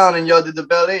got down and y'all did the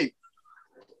ballet?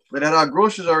 We had our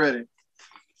groceries already.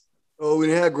 Oh, we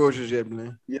didn't have groceries yet,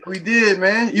 man. Yeah, we did,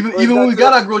 man. Even when we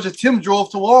got our groceries, Tim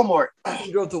drove to Walmart.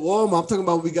 He drove to Walmart. I'm talking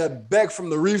about when we got back from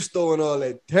the reef store and all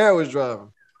that. Harry was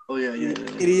driving. Oh, yeah.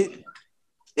 Idiot.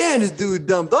 Yeah, this dude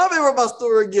dumb. Don't ever my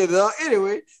story again, dog.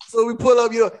 Anyway, so we pull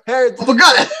up, you know, Harry. I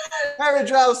forgot. Harry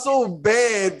drives so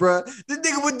bad, bro. This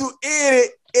nigga would do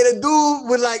it, and a dude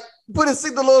would like put a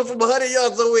signal on from 100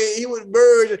 yards away. He would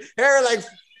merge. Harry like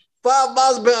 5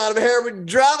 miles behind him. Harry would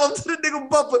drive up to the nigga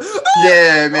bumper.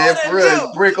 Yeah, man, for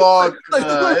real. Brick all.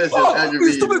 It's just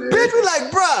aggravating, stupid bitch. We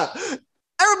like, bro.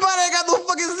 Everybody ain't got no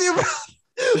fucking zero.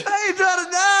 I ain't trying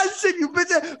to die, shit, you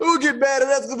bitch. We'll get mad at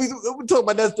us. We'll talk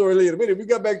about that story later. But we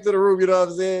got back to the room, you know what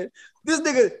I'm saying? This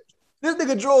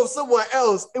nigga drove somewhere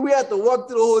else, and we had to walk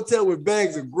to the hotel with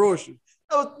bags of groceries.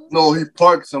 No, he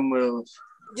parked somewhere else.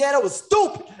 Yeah, that was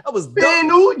stupid. That was dumb.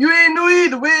 You ain't knew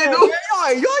either. We ain't knew.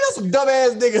 Y'all some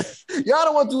dumbass niggas. Y'all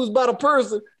don't want to was about a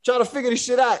person trying to figure this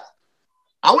shit out.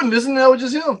 I wouldn't listen. That was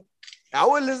just him. I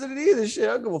wouldn't listen to either shit.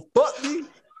 I don't give a fuck me.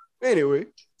 Anyway,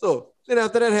 so then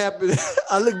after that happened,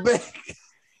 I look back.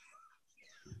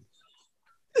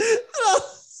 I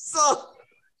saw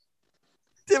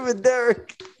Tim and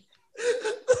Derek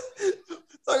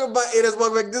talking about, hey, let's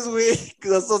walk back this way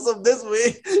because I saw something this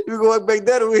way. We can walk back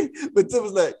that way. But Tim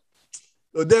was like,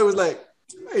 no, Derek was like,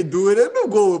 I ain't doing that.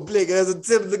 Don't go with Blake. And as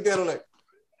Tim looked at him like,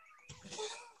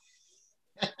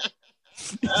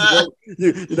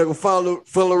 you're not gonna follow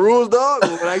the rules, dog.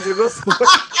 When I actually go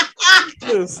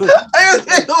I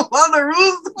don't follow the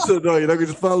rules. So no, you're not gonna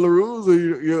just follow the rules, or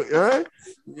you all right?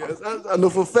 Yes, I know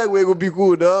for a fact we ain't gonna be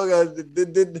cool, dog.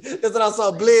 That's what I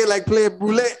saw Blade like playing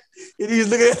roulette, and he was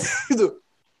looking at.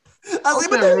 I was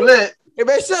like, roulette. Hey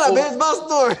man, shut up, man. It's my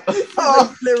story.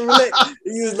 Playing roulette.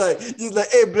 He was like,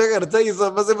 hey, Blake, I gotta tell you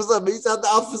something. I said, what's up, man? He said,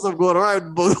 I feel something going right with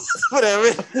the boys over there,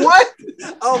 man. What?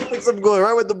 I don't think something going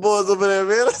right with the boys over there,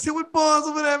 man. I said, what boys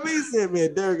over there, man? He said,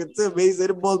 man, Derek and Tim, man. He said,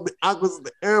 the boys be awkward at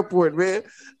the airport, man.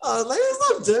 I was like,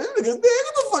 stop telling niggas, man.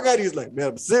 Get the fuck out of here. He's like, man,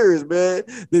 I'm serious, man.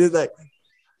 Then it's like,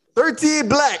 13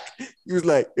 black. He was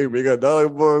like, hey, man, got a dollar,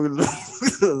 boy.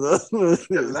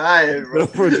 You're lying, bro. You're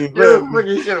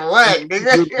freaking shit whack,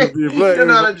 nigga. You're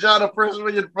not a John of person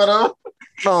when you're in front of.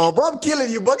 No, bro, I'm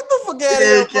killing you, bro. Get the fuck out of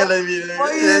here. Killing me.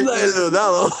 Why you like little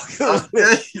dollar?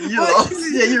 You lost.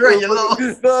 Yeah, you're right. You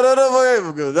lost.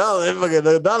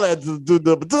 No. Dollar had to do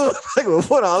number two. Like,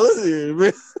 $4 here,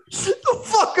 man. The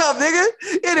fuck up, nigga.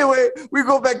 Anyway, we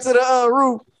go back to the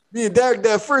room. Me and Derek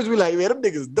there first, we like, man, them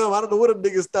niggas dumb. I don't know what them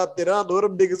niggas stopped at. I don't know what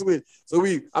them niggas with. So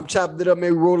I'm chopping it up,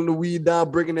 man. We rolling the weed down,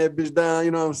 breaking that bitch down.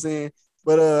 You know what I'm saying?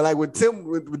 But like when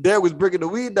Derek was breaking the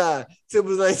weed down, Tim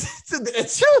was like,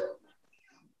 that's true.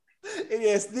 And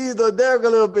yeah, sneezed on Derek a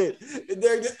little bit. And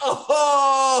Derek just, and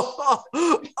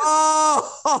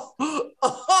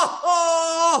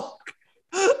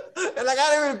like I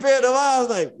didn't really pay them. I was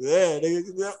like, yeah,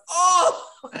 nigga,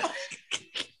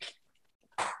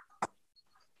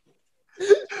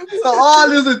 So all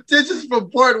this attention from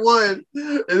part 1,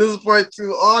 and this is part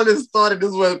 2. All this started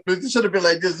this way. This should have been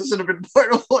like this. This should have been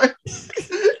part 1.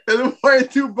 And then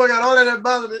part 2 bug out all that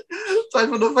about it.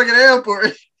 Started from the fucking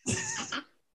airport.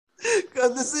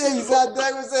 Because the scene you saw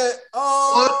Derek said,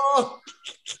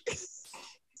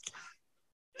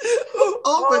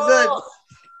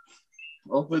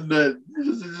 Open that.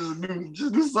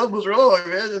 Just knew something was wrong,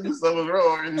 man. Just knew something was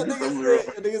wrong. The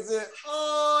nigga said,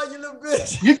 oh, you little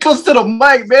bitch. You close to the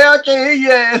mic, man. I can't hear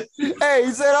you. Ass. Hey,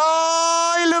 he said,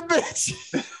 oh, you little bitch.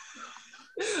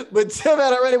 But Tim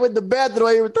had already went to the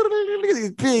bathroom. He was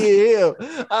he's peeing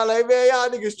him. I'm like, man, y'all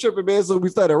niggas tripping, man. So we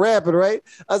started rapping, right?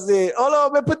 I said, hold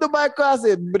on, man, put the mic on. I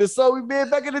said, but it's so we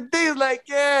made back in the days, like,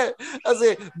 yeah. I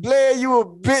said, Blair, you a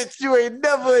bitch. You ain't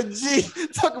never a G.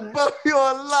 Talk about you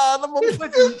online. I'm gonna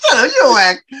put you. You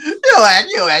act.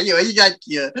 You got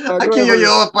killed. I can't hear your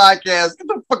own podcast. Get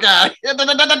the fuck out of here.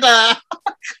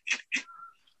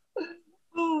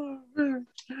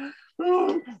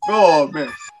 Oh,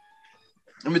 man.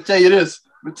 Let me tell you this.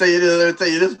 Let me tell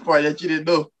you this part that you didn't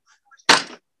know.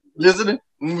 Listening,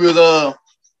 when we was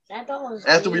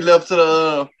after we left to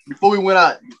the before we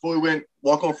went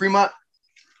walk on Fremont,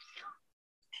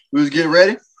 we was getting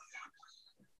ready.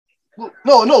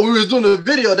 No, we was doing the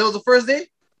video. That was the first day.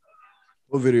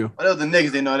 What video? Oh, that was the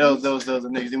next day. No, that was the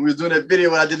next day. We was doing that video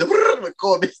when I did the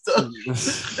record stuff.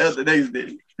 That was the next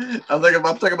day. I'm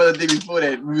talking about the day before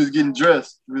that. We was getting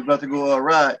dressed. We was about to go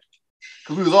ride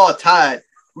because we was all tired.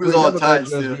 We was all tired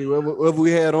still. Whatever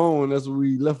we had on, that's what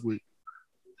we left with.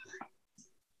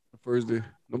 The first day.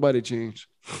 Nobody changed.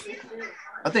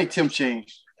 I think Tim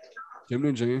changed. Tim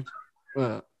didn't change.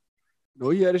 No,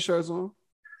 he had his shirts on.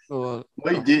 No,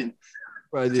 he didn't.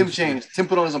 Tim changed. Tim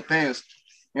put on some pants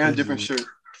and a different shirt.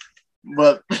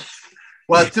 But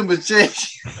while Tim was changing,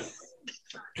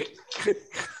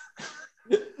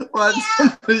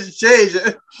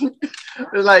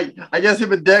 it's like, I guess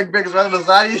him and Derek Beck was right on the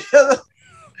side of each other.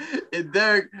 And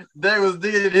Derek was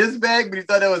digging in his bag, but he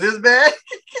thought that was his bag.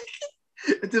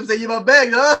 And Tim said, "You my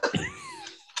bag, huh?"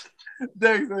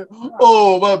 Derek said,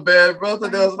 "Oh, my bad, bro. I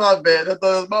thought that was my bag. I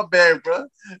thought it was my bag, bro."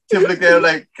 Tim looked at him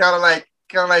like kind of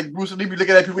like Bruce Lee be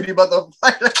looking at people when he about to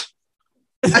fight.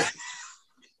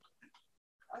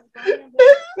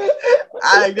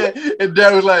 And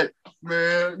Derek was like,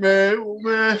 man. Who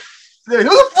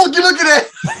the fuck you looking at?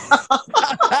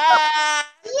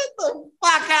 Get the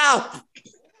fuck out.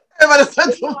 Everybody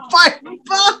started to fight.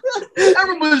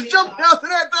 Everyone was jumping after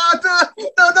that.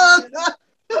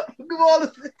 Come on.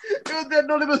 It was that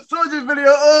No Limit Soldier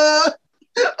video.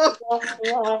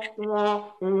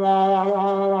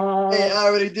 Hey, I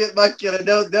already did my killing.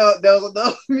 That was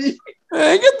enough for me.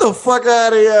 Man, get the fuck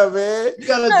out of here, man. You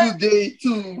gotta do day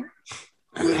 2.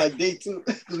 We were like day 2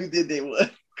 because we did day 1.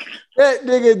 That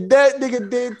nigga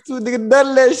day 2, nigga, none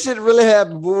of that shit really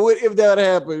happened. But what if that would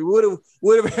happen? What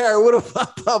if Harry would have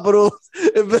popped up with those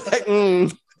and be like,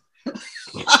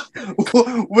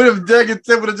 What if Derek and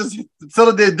Tim would have just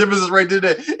told their differences right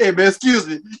there? Hey, man, excuse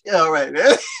me. Yeah, all right,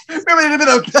 man. Remember they been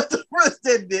got the first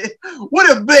that day. What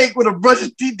if Blake would have brushed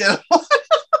his teeth down?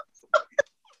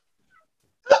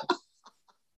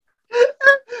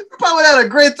 Probably had a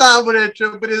great time with that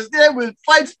trip, but instead with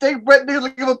fight steak bread niggas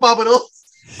looking for Papa those.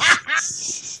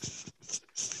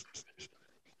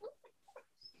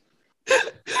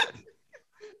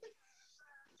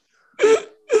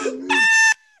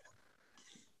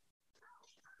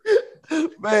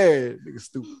 man, nigga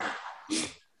stupid.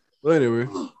 But anyway,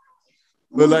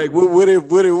 but like, what if,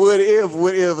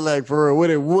 like, for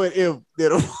real, what if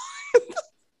that?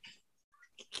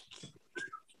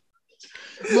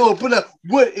 No, put up.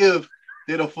 What if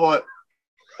they'd have fought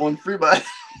on Fremont?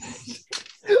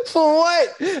 For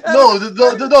what? No, I'm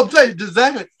telling you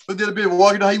exactly. But they'd have been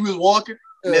walking how he was walking,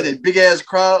 and then that big ass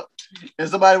crowd, and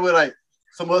somebody with like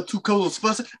some other two coats was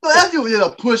fussing. No, after you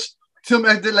would push Tim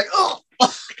back there like, oh,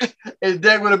 and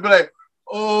Dad would have been like,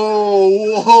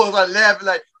 oh, whoa, like laughing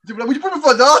like, what you put me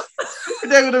for, dog?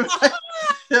 And Dad would have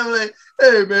been like,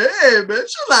 hey man,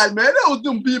 chill out, man. That was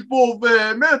them people,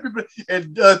 man, people.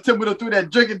 And Tim would have threw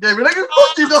that drink and Dad would like,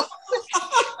 fuck you, dog.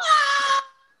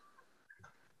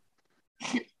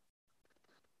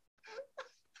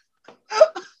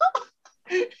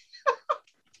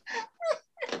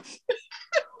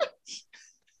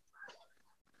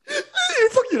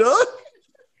 Fuck you, dog.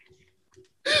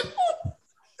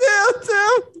 Damn,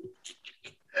 Tim.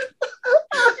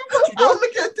 I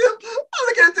look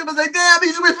at Tim. I was like, damn,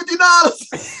 he's worth $50.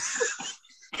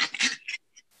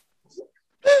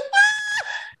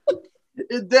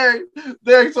 And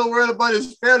Derek's so worried about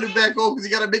his family back home because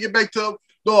he got to make it back to him.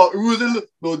 No,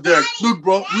 Derek, look,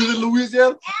 bro, we was in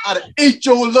Louisiana. I'd have ate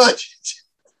your lunch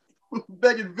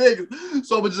back in Vegas.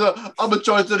 So I'm gonna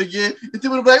charge it again. And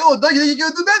Tim would be like, oh, Doug, you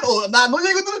gonna do that? Oh, nah, no, you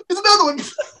ain't gonna do it. It's another one.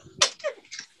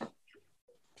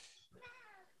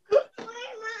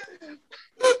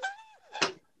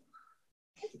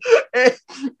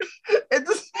 and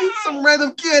this some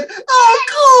random kid. Oh,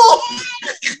 cool.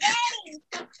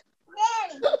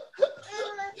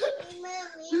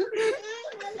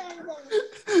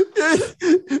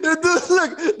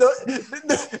 Look,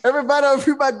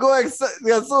 everybody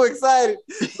got so excited.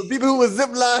 The people who was zip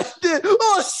line did.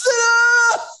 Oh,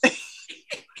 shit up!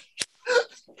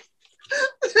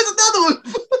 Here's another one.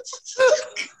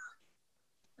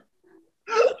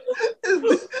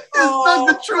 It's Doug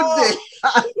the Truth Day.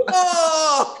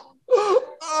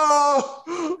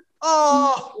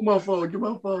 Get my phone.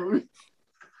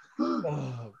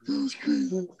 That was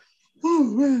crazy. Oh,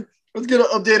 man. Let's get an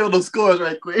update on the scores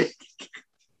right quick.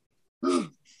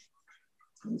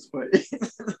 That's funny.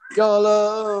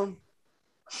 Y'all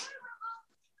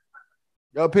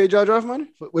paid y'all draft money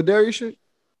with Darius shit?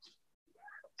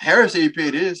 Harris said he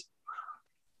paid his.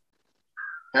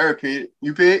 Harris paid it.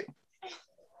 You paid?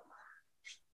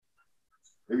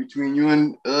 Between you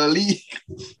and Lee.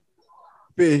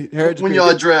 When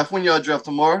y'all draft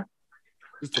tomorrow?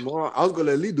 It's tomorrow. I was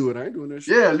gonna let Lee do it. I ain't doing that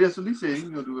shit. Yeah, that's what Lee said. He's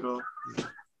gonna do it all.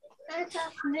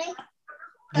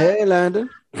 Hey, Landon.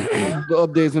 The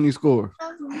updates on these scores.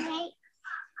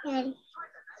 I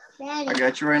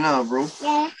got you right now, bro.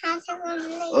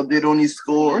 Update on these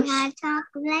scores.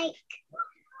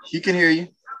 He can hear you.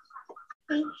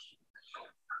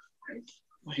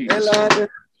 Hey, Landon.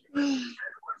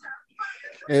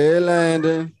 Hey,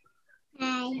 Landon.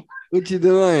 Hi. What you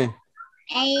doing?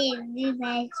 I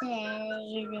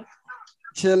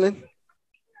Chilling.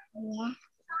 Yeah,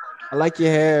 I like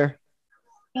your hair.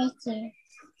 thank you.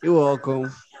 You're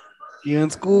welcome. You in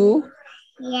school?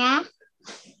 Yeah,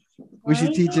 What's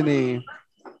your teacher name?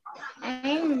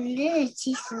 I'm a little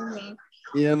teacher man.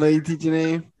 You don't know your teacher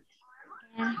name?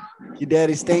 Yeah, Your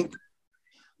daddy stink?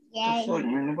 yeah, Fuck,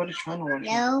 man, nobody's trying to watch.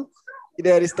 no, Your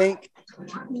daddy stink?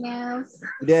 no,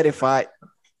 Your daddy fight?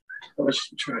 Watch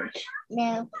some trash.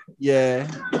 no. Yeah.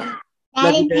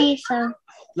 Daddy pays for.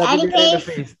 Slap your Daddy dad in the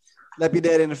pays. face. Slap your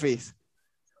dad in the face.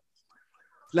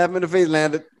 Slap him in the face,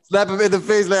 Landon. Slap him in the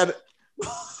face, Landon.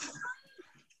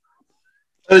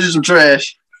 Let's do some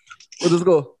trash. What's the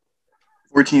score?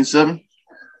 14-7.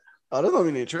 Oh, that's not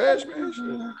mean they're trash, man. Shit.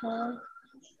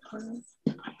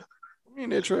 I mean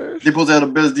they're trash. They supposed to have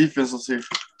the best defense this year.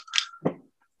 Man,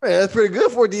 that's pretty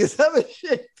good for D7.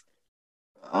 Shit.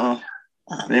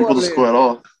 They ain't supposed to score at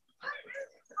all.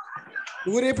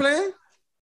 Who they playing?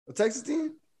 A Texas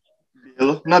team?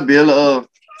 Not Baylor,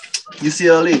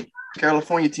 UCLA,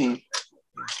 California team.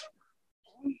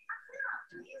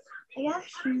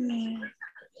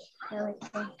 Bro,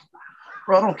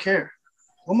 I don't care.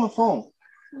 On my phone.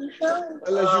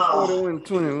 Unless you 41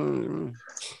 21.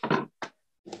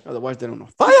 Otherwise, they don't know.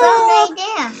 Fire!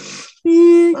 Right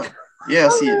there. Yeah, I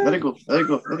see it. Let it go.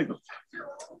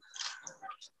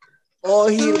 Oh,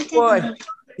 he the boy.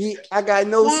 I got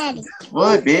no. Daddy.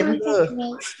 What, baby?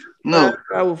 No.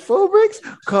 I with 4 bricks.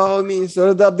 Call me.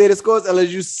 So the updated scores.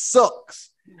 LSU sucks.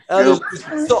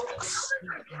 LSU sucks.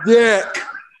 Dick.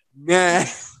 Man.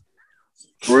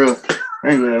 For real. I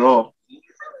ain't good at all.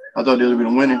 I thought they would have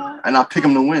been winning. And I pick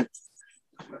them to win.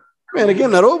 Man,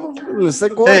 again, not over. In the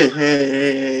second quarter.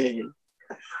 Hey.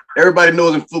 Everybody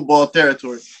knows in football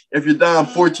territory, if you're down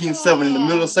 14-7 in the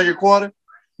middle of the second quarter,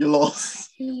 you lost.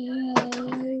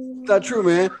 It's not true,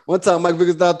 man. One time, Mike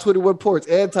Vickers down 21 points.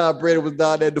 And Tom Brady was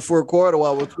down there in the fourth quarter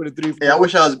while I was 23. Hey, I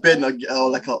wish I was betting a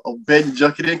betting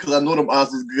junket in because I know them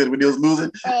odds was good when they was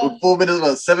losing. With 4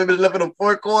 minutes, 7 minutes left in the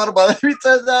fourth quarter, by every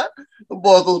touchdown, the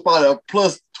ball goes probably a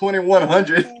plus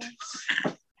 2,100.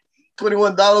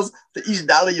 $21 to each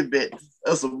dollar you bet.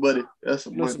 That's some money. That's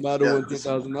some money. Somebody won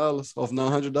 $10,000 off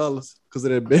 $900 because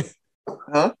of that bet.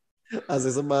 Huh? I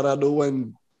said somebody I know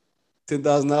won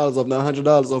 $10,000 off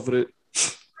 $900 off of it.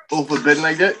 Oh, for betting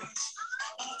like that?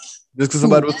 Just because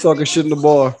somebody was talking shit in the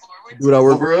bar. Dude, I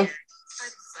work For real?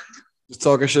 just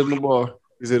talking shit in the bar.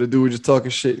 He said the dude was just talking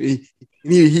shit.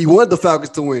 He wanted the Falcons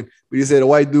to win, but he said the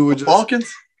white dude was just.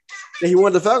 Falcons? Yeah, he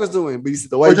wanted the Falcons to win, but he said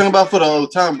the What white. you talking about for the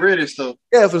Tom Brady stuff?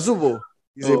 Yeah, for the Super Bowl.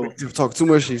 He said he was talking too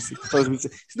much. He said, you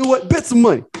know what? Bet some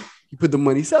money. He put the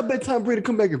money. He said, I bet Tom Brady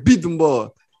come back and beat them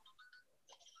ball.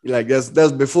 Like that's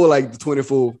before like the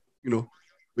 24,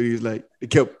 But he's like, they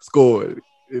kept scoring.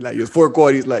 Like it was fourth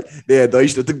quarter. He's like, yeah, though, you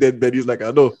should have took that bet. He's like,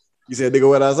 I know. He said, nigga,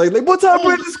 what I was like, what Tom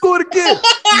Brady scored again?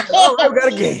 Oh, we got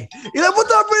a game. He's like, what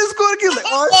Tom Brady scored again? Like,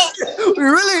 oh, shit, we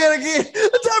really got a game.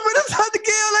 Tom Brady tied the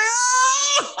game. I'm like, ah!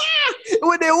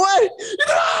 When they won,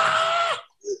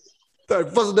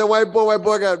 started fussing that white boy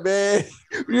got mad.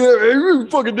 Yeah, man, you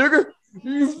fucking nigger.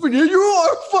 You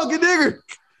are a fucking nigger.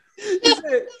 He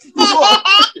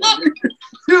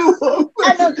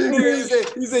said,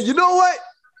 he said, you know what?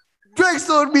 Drake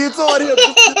told me it's on him.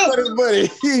 It's his money.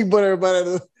 He ain't put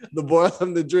everybody the boy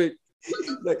something to drink.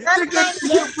 Like, think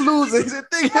him for losing. He said,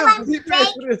 think him. He paid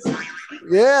for this.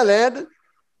 Yeah, Landon.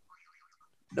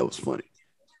 That was funny.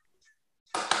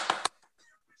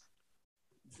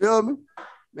 Feel me?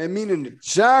 Man, meaning the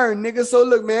jarring, nigga. So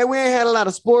look, man, we ain't had a lot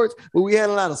of sports, but we had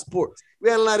a lot of sports. We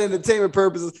had a lot of entertainment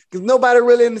purposes because nobody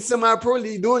really in the semi-pro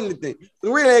league doing anything.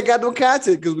 So we really ain't got no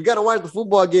content because we got to watch the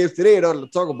football games today in order to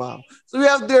talk about them. So we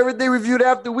have to do everything reviewed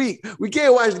after week. We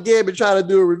can't watch the game and try to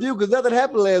do a review because nothing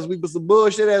happened last week but some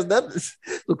bullshit ass nothing.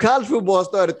 So college football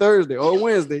started Thursday or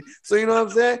Wednesday. So you know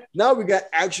what I'm saying? Now we got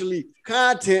actually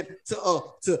content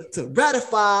to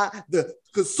ratify the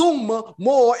consumer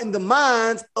more in the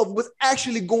minds of what's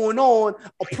actually going on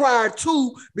prior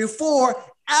to, before,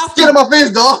 after. Get in my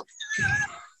face, dog.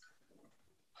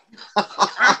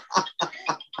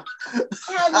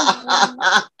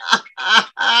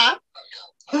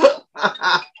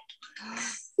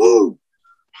 Woo.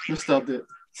 Let's stop that.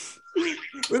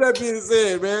 With that being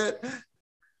said, man,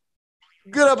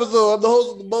 good episode. I'm the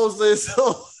host of the Bo Say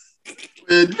So.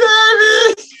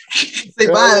 Say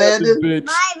bye, Landon. Bitch.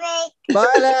 Bye, babe.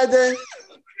 Bye, Landon.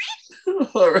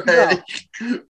 All right.